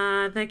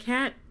 The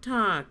cat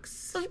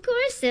talks. Of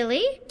course,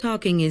 silly.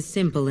 Talking is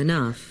simple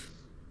enough,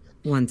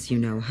 once you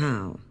know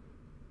how.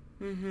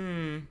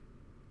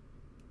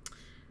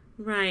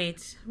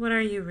 Right. What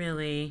are you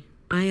really?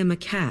 I am a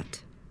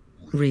cat,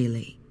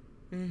 really.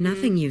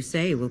 Nothing you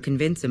say will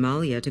convince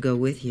Amalia to go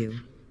with you.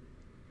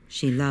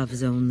 She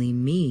loves only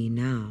me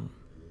now.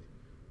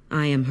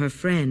 I am her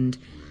friend,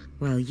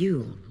 while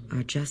you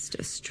are just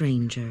a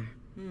stranger.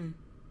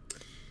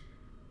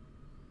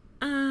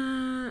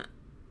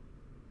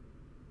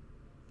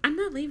 I'm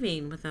not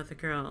leaving without the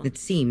girl. It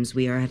seems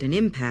we are at an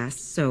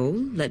impasse, so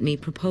let me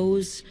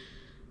propose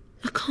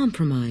a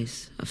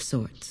compromise of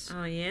sorts.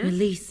 Oh, yes?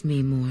 Release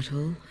me,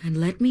 mortal, and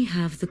let me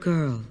have the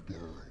girl.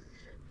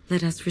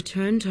 Let us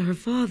return to her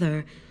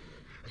father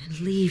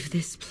and leave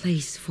this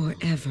place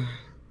forever.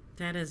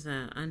 That is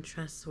a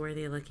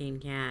untrustworthy looking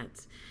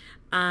cat.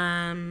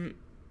 I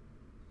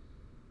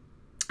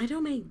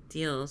don't make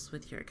deals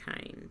with your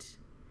kind.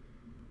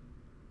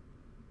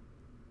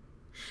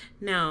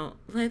 No,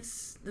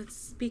 let's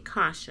be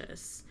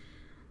cautious.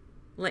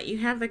 Let you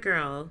have the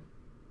girl.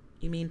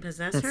 You mean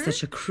possess her? That's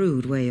such a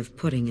crude way of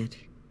putting it.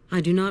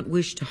 I do not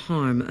wish to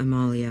harm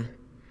Amalia.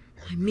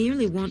 I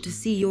merely want to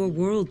see your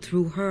world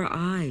through her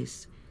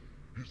eyes.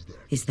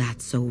 Is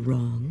that so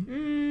wrong?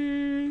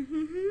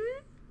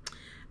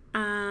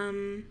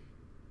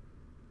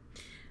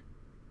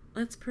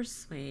 Let's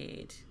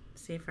persuade.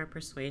 See if our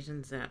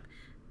persuasion's up.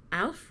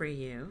 I'll free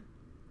you,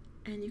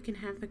 and you can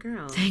have the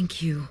girl.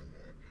 Thank you.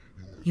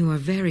 You are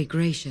very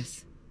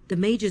gracious. The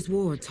mage's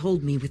wards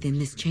hold me within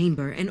this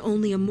chamber, and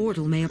only a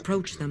mortal may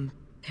approach them.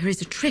 There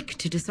is a trick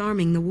to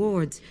disarming the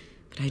wards,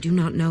 but I do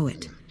not know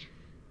it.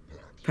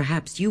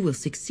 Perhaps you will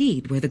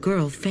succeed where the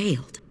girl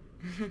failed.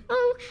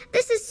 Oh,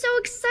 this is so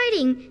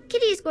exciting!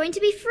 Kitty is going to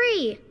be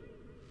free!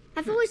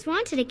 I've always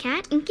wanted a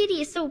cat, and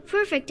Kitty is so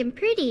perfect and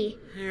pretty.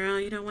 Girl,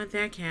 you don't want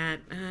that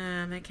cat.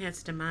 That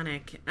cat's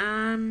demonic.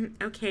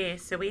 Okay,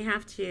 so we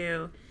have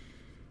to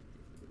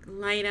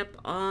light up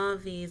all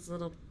these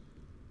little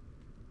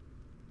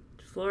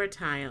floor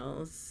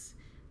tiles,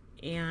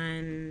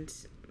 and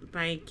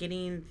by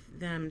getting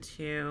them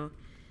to...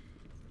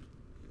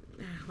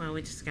 Well,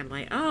 we just gotta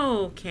light...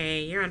 Oh,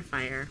 okay, you're on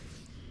fire.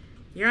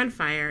 You're on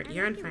fire.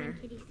 You're on fire.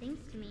 Kitty sings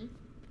to me.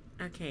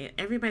 Okay,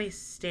 everybody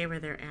stay where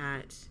they're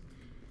at.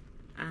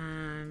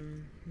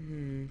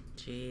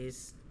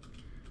 Jeez.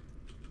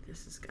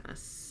 This is gonna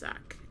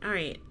suck.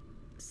 Alright,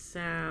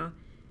 so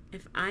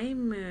if I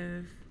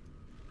move...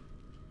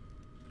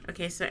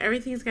 Okay, so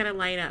everything's gotta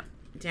light up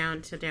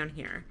down to down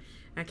here.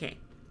 Okay,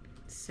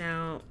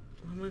 so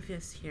we'll move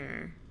this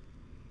here.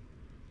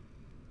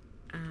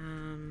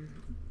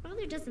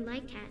 Father doesn't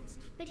like cats,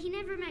 but he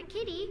never met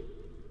Kitty.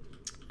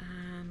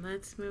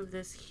 Let's move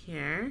this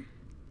here.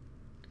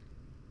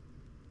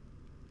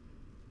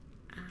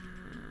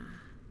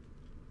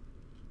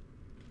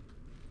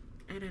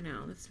 I don't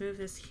know. Let's move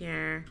this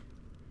here.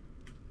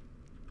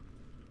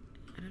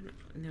 I don't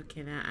know.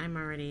 Okay, that I'm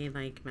already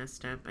like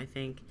messed up, I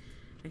think.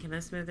 Okay,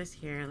 let's move this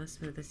here.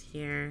 Let's move this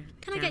here.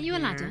 Can I get you a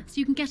ladder so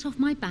you can get off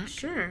my back?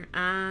 Sure.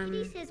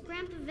 Kitty says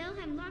Grandpa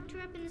Wilhelm locked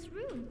her up in this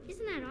room.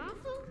 Isn't that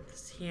awful?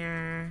 This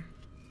here.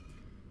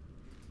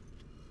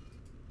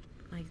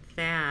 Like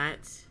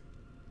that.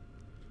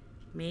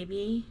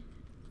 Maybe.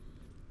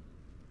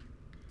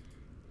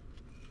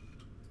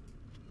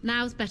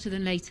 Now's better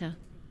than later.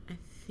 I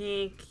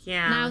think,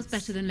 yeah. Now's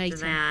better than later.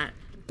 That.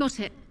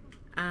 Got it.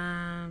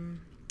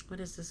 What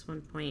is this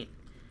one point?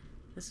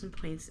 This one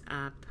points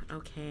up.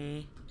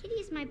 Okay. Kitty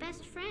is my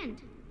best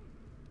friend.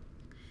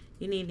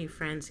 You need new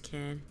friends,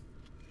 kid.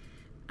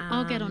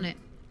 I'll get on it.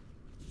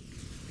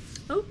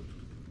 Oh.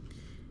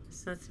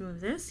 So let's move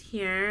this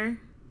here.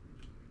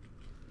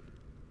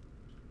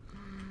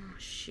 Oh,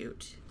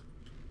 shoot.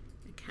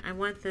 Okay, I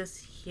want this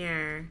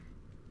here.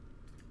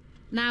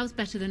 Now's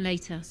better than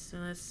later. So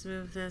let's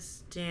move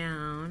this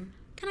down.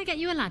 Can I get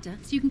you a ladder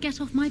so you can get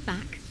off my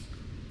back?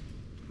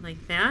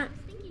 Like that?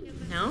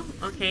 No?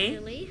 Okay.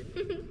 Really?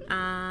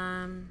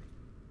 I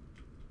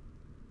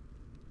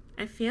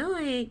feel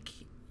like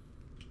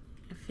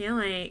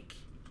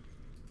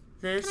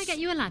this. Can I get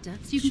you a ladder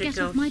so you can get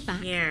off my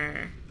back?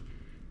 Here.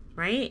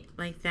 Right?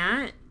 Like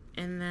that.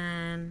 And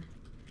then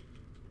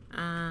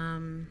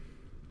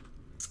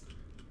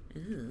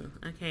ooh,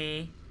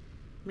 okay.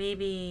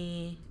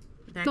 Maybe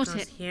that Got goes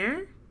it.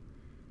 here.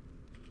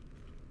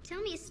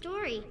 Tell me a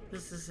story.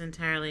 This is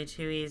entirely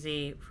too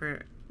easy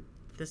for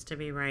this to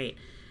be right.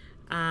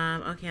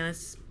 Okay,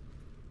 let's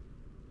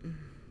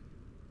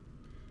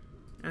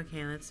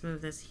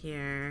move this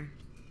here.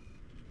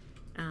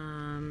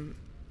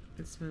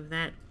 Let's move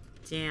that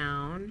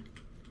down.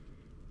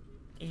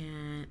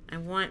 And I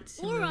want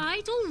to all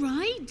right.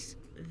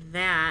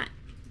 that.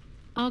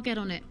 I'll get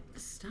on it.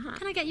 Stop.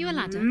 Can I get you a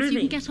ladder so you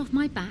can get off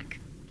my back?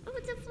 Oh,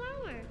 it's a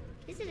flower.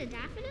 Is it a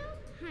daffodil?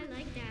 I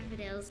like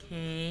daffodils.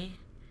 Okay.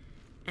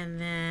 And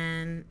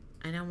then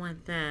I don't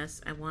want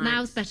this. I want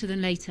Now's better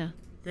than later.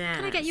 this.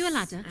 Can I get you a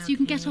ladder so you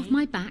can get off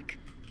my back?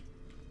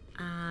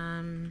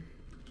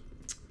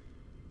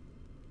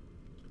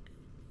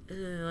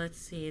 Let's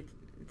see.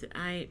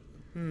 I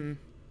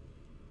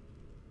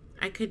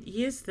could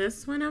use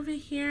this one over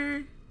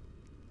here.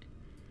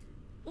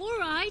 All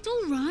right.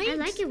 I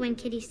like it when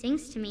Kitty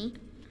sings to me.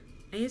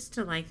 I used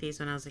to like these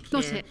when I was a kid.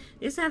 Got it.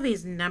 I used to have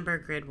these number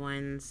grid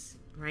ones,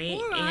 right?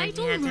 All and right,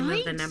 you had to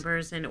move the right.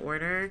 numbers in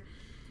order.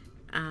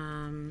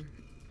 Can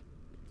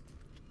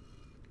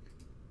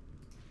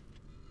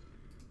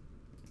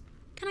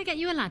I get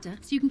you a ladder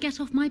so you can get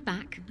off my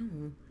back?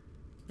 No.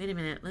 Wait a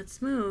minute.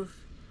 Let's move.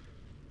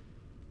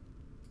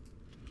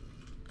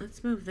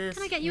 Let's move this.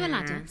 Can I get you a here.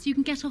 ladder so you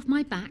can get off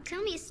my back?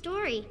 Tell me a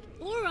story.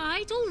 All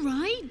right.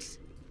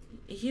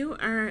 You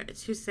are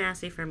too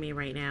sassy for me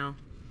right now.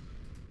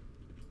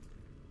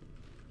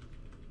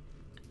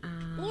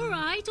 All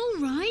right.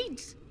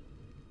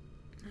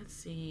 Let's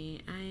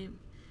see.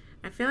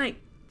 I feel like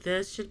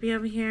this should be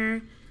over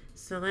here.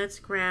 So let's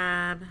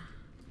grab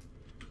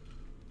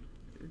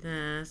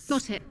this.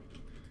 Got it.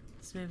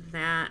 Let's move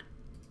that.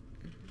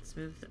 Let's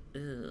move the...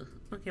 Ugh.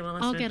 Okay, well,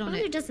 let's I'll move... get on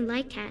Father it. doesn't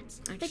like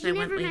cats, but Actually, he I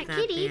never won't met leave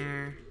that Kitty.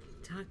 there.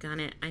 Doggone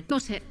it.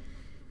 Got it.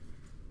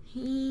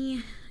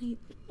 He...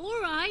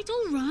 All right.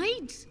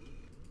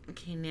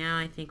 Okay, now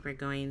I think we're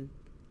going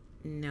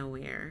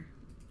nowhere.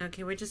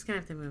 Okay, we're just gonna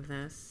have to move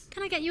this.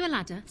 Can I get you a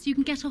ladder so you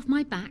can get off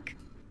my back?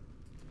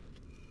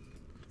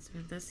 Let's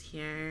move this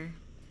here.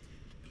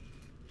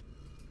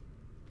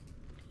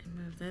 And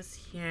move this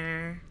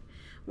here.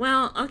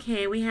 Well,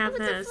 okay, we have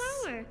this. It's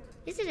a flower.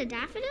 Is it a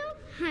daffodil?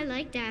 I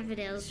like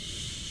daffodils.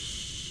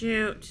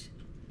 Shoot.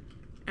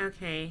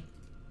 Okay.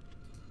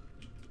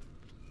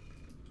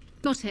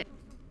 Got it.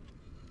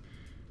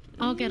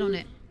 I'll get on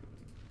it.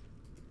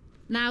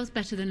 Now's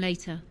better than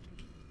later.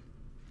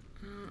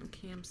 Oh,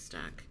 okay, I'm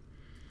stuck.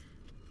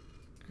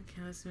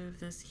 Okay, let's move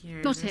this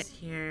here. Got this it.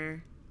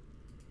 here.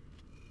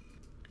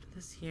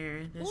 This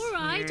here. This All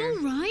right, here. all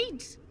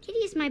right. Kitty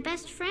is my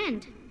best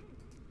friend.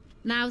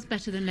 Now's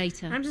better than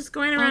later. I'm just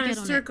going around in get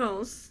on it.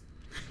 circles.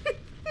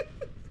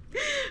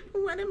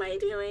 What am I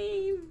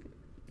doing?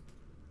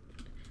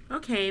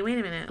 Okay, wait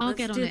a minute. I'll Let's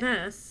get on do it.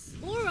 this.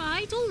 All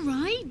right, all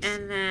right.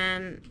 And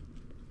then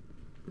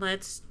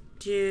let's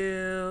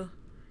do...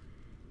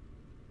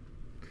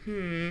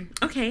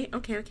 Okay,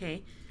 okay,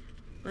 okay.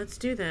 Let's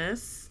do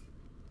this.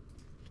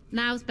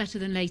 Now's better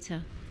than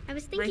later. I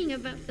was thinking Like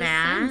about the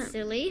that? sun,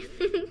 silly.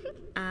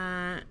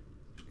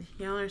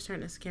 Y'all are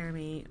starting to scare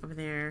me over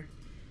there.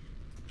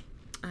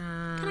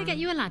 Can I get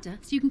you a ladder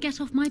so you can get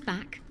off my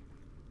back?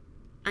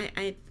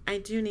 I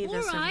do need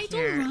this All right,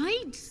 over here. all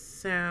right.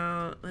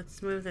 So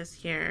let's move this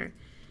here.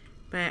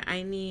 But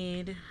I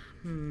need...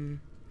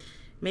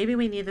 Maybe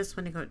we need this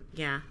one to go...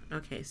 Yeah,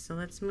 okay. So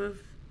let's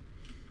move...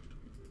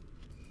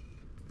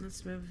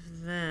 Let's move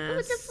this... Oh,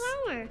 it's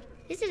a flower.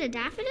 Is it a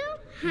daffodil?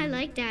 I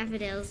like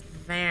daffodils.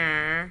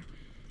 There.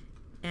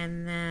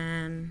 And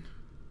then...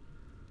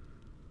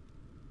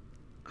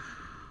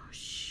 Oh,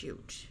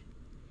 shoot.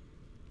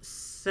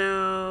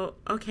 So,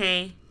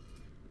 okay.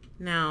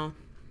 No.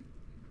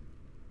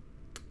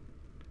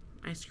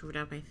 I screwed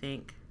up, I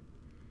think.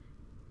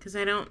 Because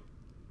I don't...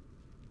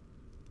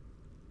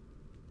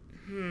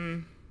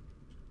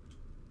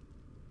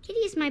 Kitty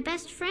is my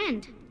best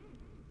friend.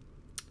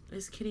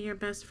 Is Kitty your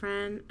best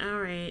friend?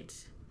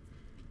 Alright.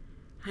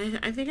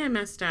 I think I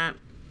messed up.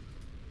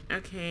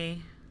 Okay.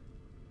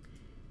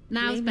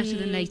 Now's better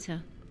than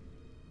later.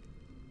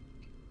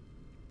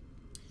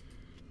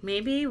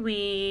 Maybe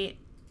we...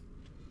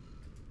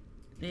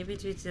 Maybe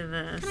do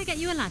this. Can I get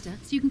you a ladder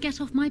so you can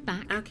get off my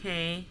back?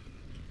 Okay.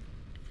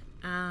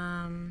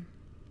 I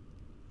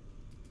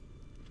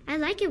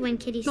like it when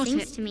Kitty Got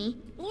sings it. to me.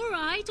 All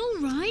right,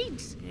 all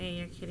right. Hey,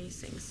 your kitty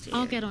sings to you.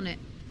 I'll get on it.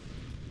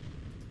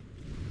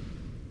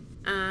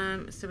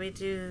 So we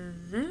do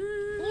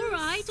this. All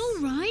right, all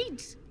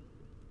right.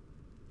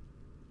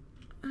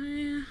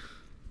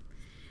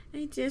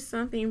 I did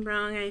something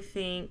wrong, I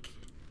think.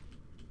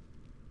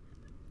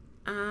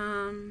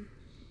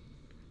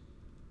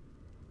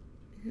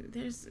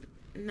 There's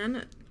none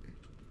of...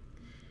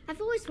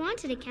 I've always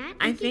wanted a cat.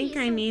 I and Kitty think is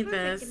I so need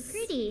perfect this. And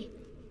pretty.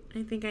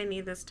 I think I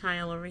need this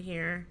tile over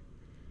here.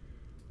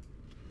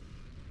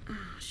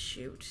 Oh,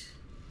 shoot.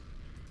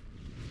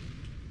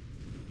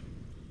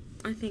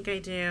 I think I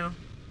do.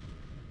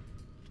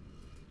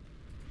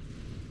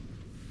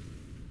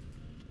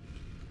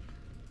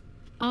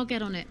 I'll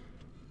get on it.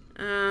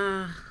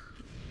 Uh...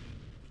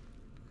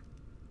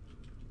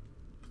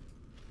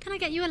 Can I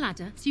get you a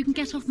ladder so you can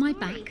get off my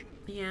back?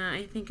 Yeah,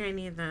 I think I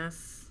need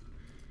this.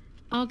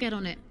 I'll get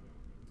on it.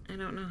 I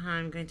don't know how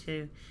I'm going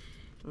to...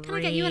 Can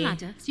I get you a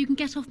ladder so you can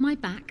get off my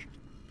back?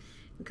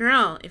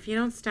 Girl, if you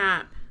don't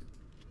stop.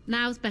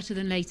 Now's better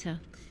than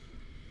later.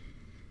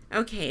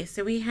 Okay,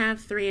 so we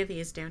have 3 of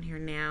these down here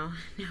now.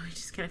 Now we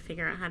just gotta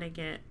figure out how to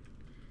get...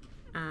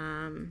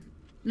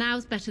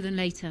 Now's better than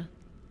later.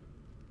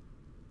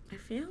 I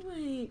feel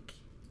like...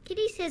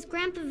 Kitty says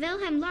Grandpa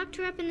Wilhelm locked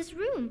her up in this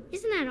room.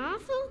 Isn't that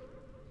awful?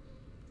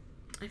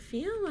 I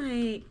feel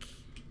like...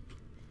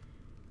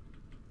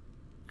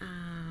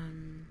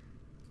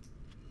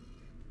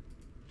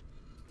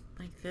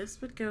 Like this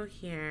would go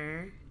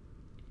here.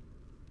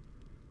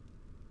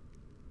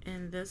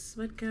 And this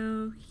would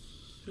go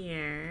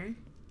here.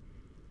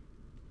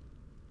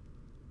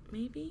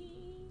 Maybe?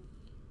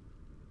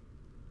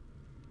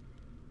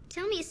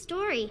 Tell me a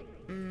story.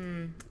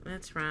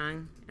 That's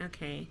wrong.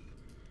 Okay.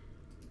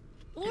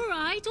 All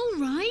right, all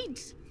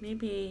right.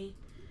 Maybe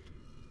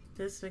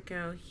this would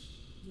go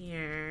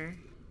here.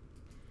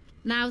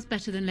 Now's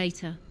better than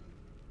later.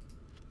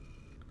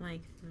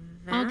 Like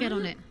that? I'll get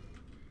on it.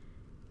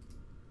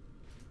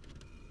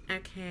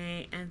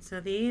 Okay, and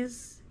so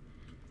these...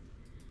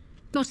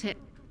 Got it.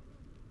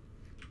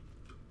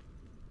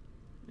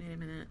 Wait a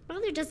minute.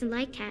 Father doesn't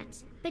like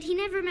cats, but he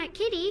never met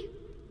Kitty.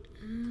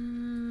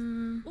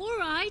 All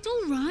right,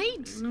 all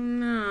right.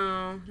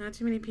 No, not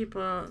too many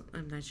people...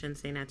 I shouldn't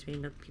say not too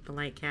many people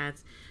like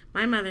cats.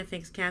 My mother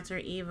thinks cats are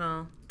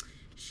evil.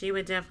 She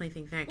would definitely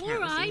think that cat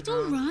All was right,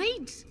 evil. all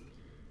right.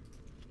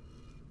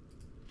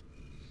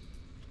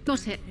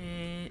 Got it.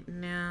 Okay,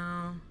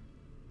 no.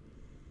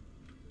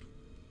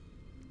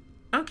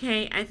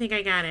 Okay, I think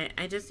I got it.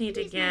 I just need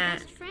to Kitty's my get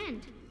best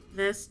friend.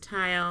 this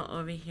tile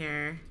over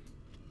here.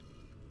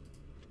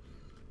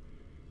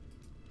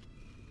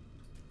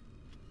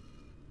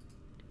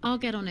 I'll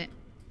get on it.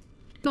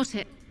 Got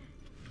it.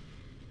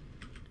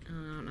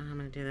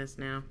 to do this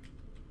now.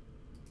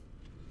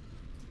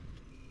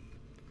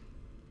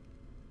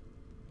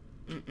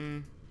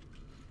 Mm-mm.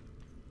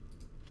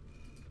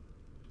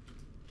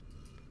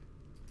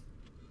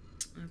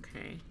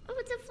 Okay. Oh,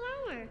 it's a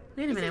flower.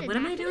 Wait a minute. What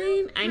am I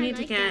doing? I need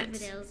to get...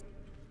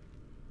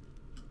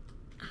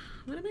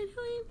 What am I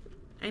doing?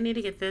 I need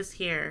to get this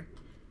here.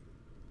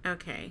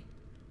 Okay.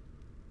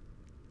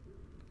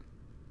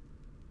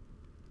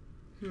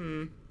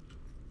 Wait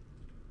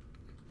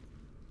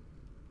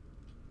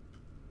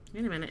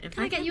a minute. If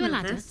Can I get you a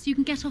ladder so you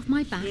can get off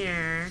my back?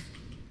 Here.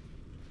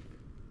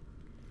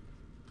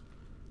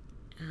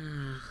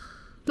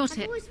 Got I've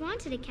it. always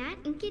wanted a cat,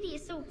 and Kitty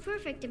is so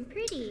perfect and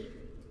pretty.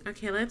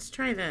 Okay, let's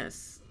try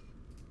this.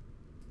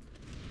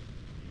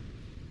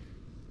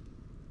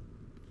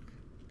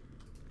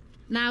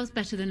 Now's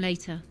better than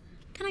later.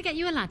 Can I get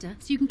you a ladder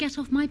so you can get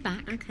off my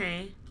back?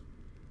 Okay.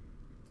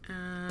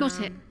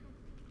 Got it.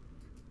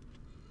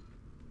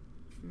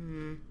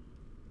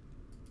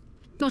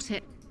 Got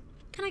it.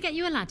 Can I get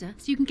you a ladder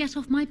so you can get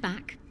off my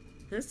back?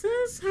 This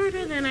is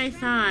harder than I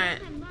thought.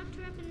 I locked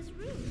her up in this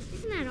room.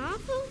 Isn't that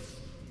awful?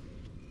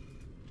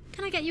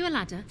 Can I get you a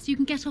ladder so you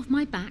can get off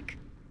my back?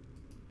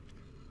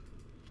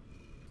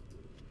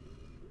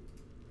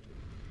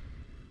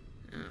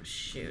 Oh,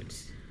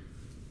 shoot.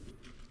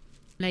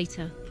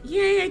 Later.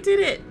 Yay, I did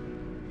it!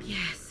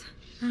 Yes.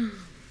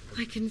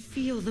 I can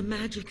feel the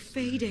magic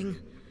fading.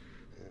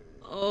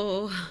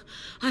 Oh,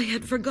 I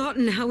had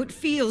forgotten how it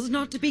feels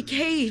not to be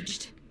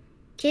caged.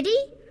 Kitty?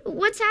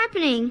 What's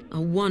happening?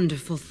 A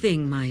wonderful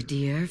thing, my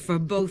dear, for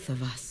both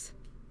of us.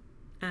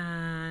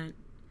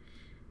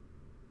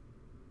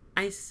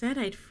 I said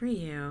I'd free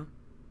you.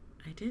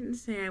 I didn't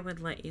say I would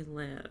let you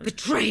live.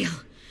 Betrayal!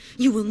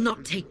 You will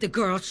not take the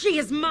girl. She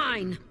is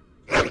mine!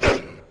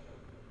 Kitty!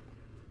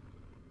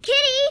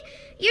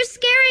 You're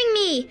scaring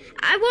me!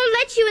 I won't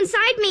let you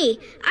inside me!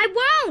 I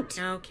won't!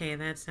 Okay,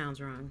 that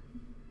sounds wrong.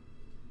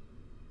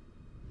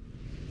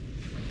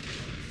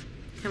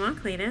 Come on,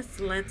 Cletus,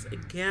 let's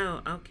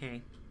go.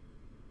 Okay.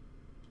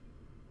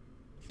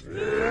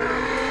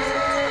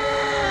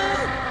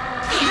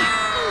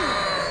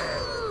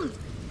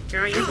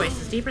 Girl, your voice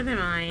is deeper than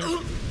mine.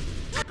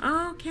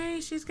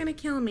 Okay, she's gonna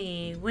kill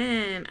me.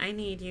 When? I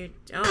need you.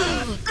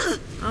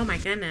 Oh my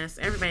goodness.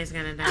 Everybody's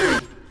gonna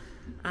die.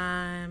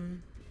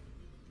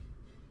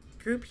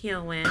 Group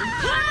heal win.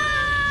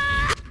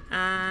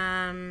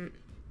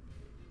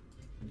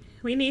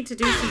 We need to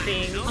do some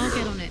things. I'll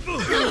get on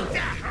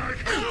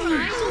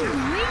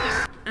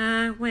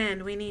it.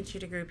 When? We need you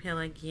to group heal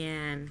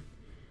again.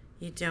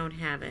 You don't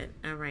have it.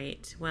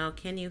 Alright. Well,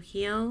 can you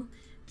heal?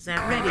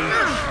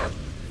 Zevran.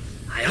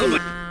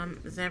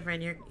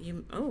 Zevran,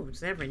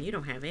 Zevran, you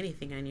don't have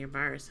anything on your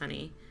bars,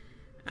 honey.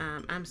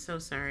 I'm so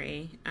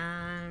sorry.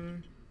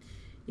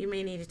 You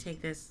may need to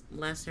take this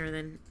lesser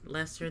than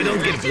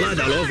Don't get blood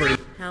all over him.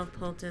 health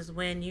poultice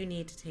when you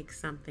need to take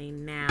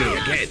something now.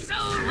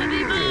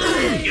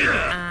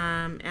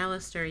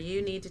 Alistair,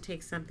 you need to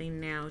take something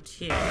now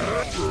too.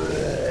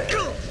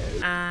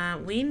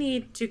 We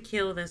need to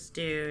kill this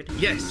dude.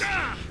 Yes.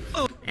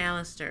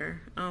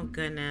 Alistair. Oh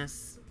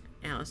goodness.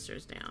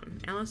 Alistair's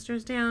down.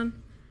 Alistair's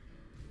down.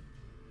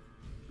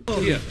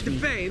 Oh, yeah. The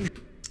pain.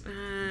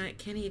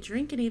 Can he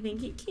drink anything?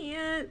 He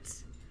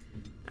can't.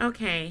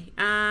 Okay,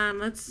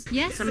 let's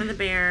summon the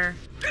bear.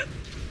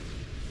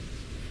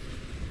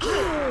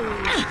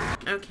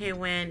 Okay,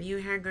 Wen, you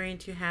are going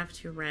to have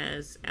to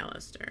res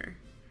Alistair.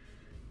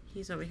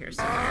 He's over here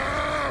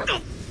somewhere.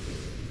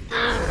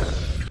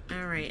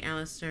 Alright,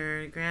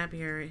 Alistair, grab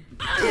your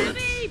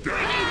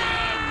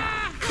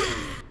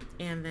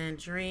and then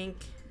drink.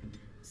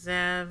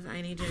 Zev,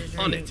 I need you to drink.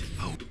 On it.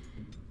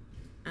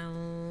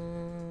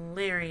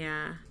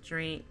 Alaria,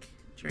 drink.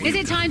 Is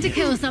it time to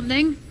kill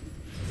something?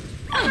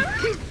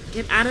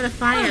 Get out of the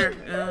fire.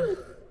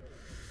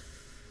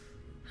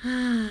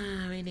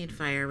 We need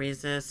fire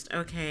resist.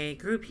 Okay,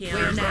 group heal.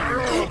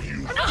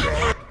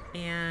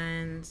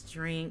 And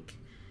drink.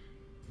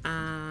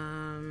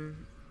 Haven't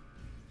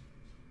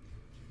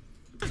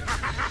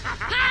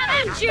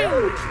you?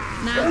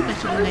 Now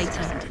better than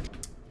later.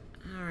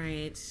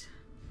 Alright.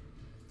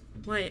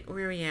 Where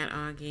are we at,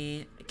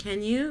 Augie?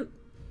 Can you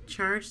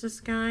charge this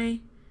guy?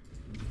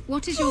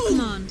 What is your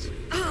command?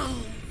 Can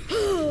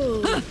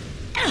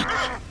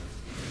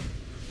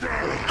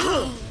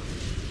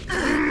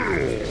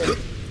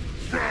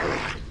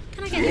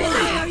I get you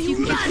out? You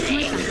can get this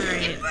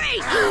right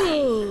back.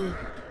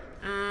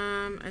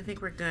 I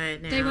think we're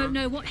good now. They won't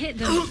know what hit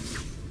them.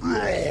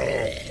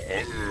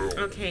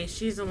 Okay,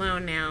 she's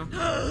alone now.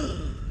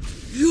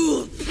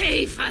 You'll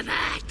pay for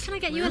that! Can I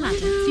get you a ladder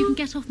so you can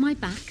get off my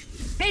back?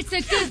 It's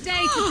a good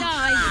day to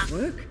die!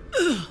 Work?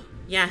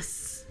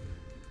 Yes.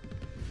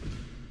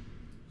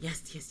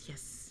 Yes, yes,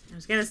 yes. I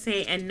was gonna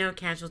say, and no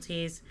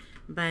casualties,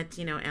 but,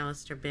 you know,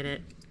 Alistair bit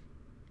it.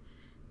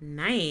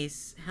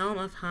 Nice. Helm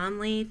of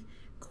Hanleith,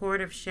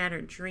 Court of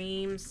Shattered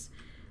Dreams.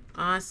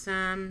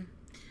 Awesome.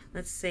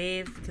 Let's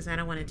save, because I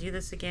don't want to do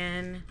this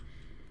again.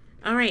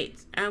 All right,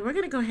 we're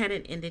going to go ahead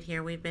and end it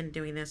here. We've been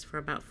doing this for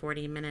about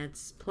 40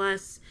 minutes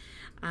plus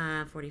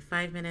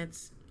 45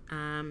 minutes.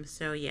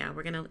 So yeah,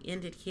 we're going to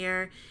end it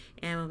here.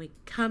 And when we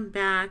come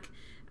back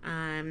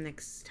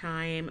next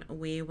time,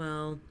 we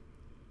will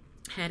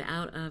head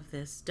out of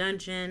this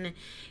dungeon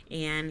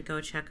and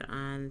go check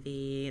on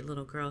the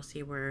little girl,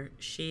 see where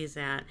she's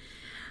at.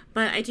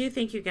 But I do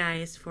thank you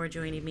guys for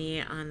joining me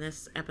on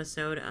this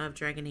episode of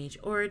Dragon Age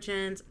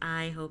Origins.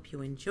 I hope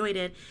you enjoyed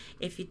it.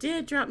 If you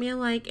did, drop me a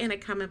like and a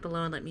comment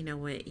below and let me know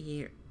what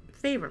your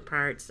favorite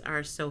parts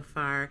are so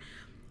far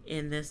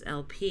in this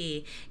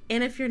LP.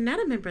 And if you're not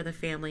a member of the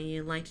family and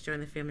you'd like to join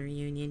the family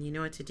reunion, you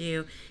know what to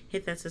do.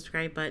 Hit that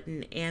subscribe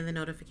button and the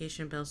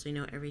notification bell so you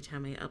know every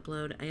time I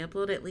upload. I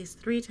upload at least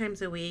 3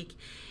 times a week.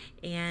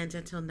 And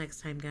until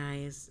next time,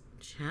 guys,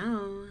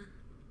 ciao.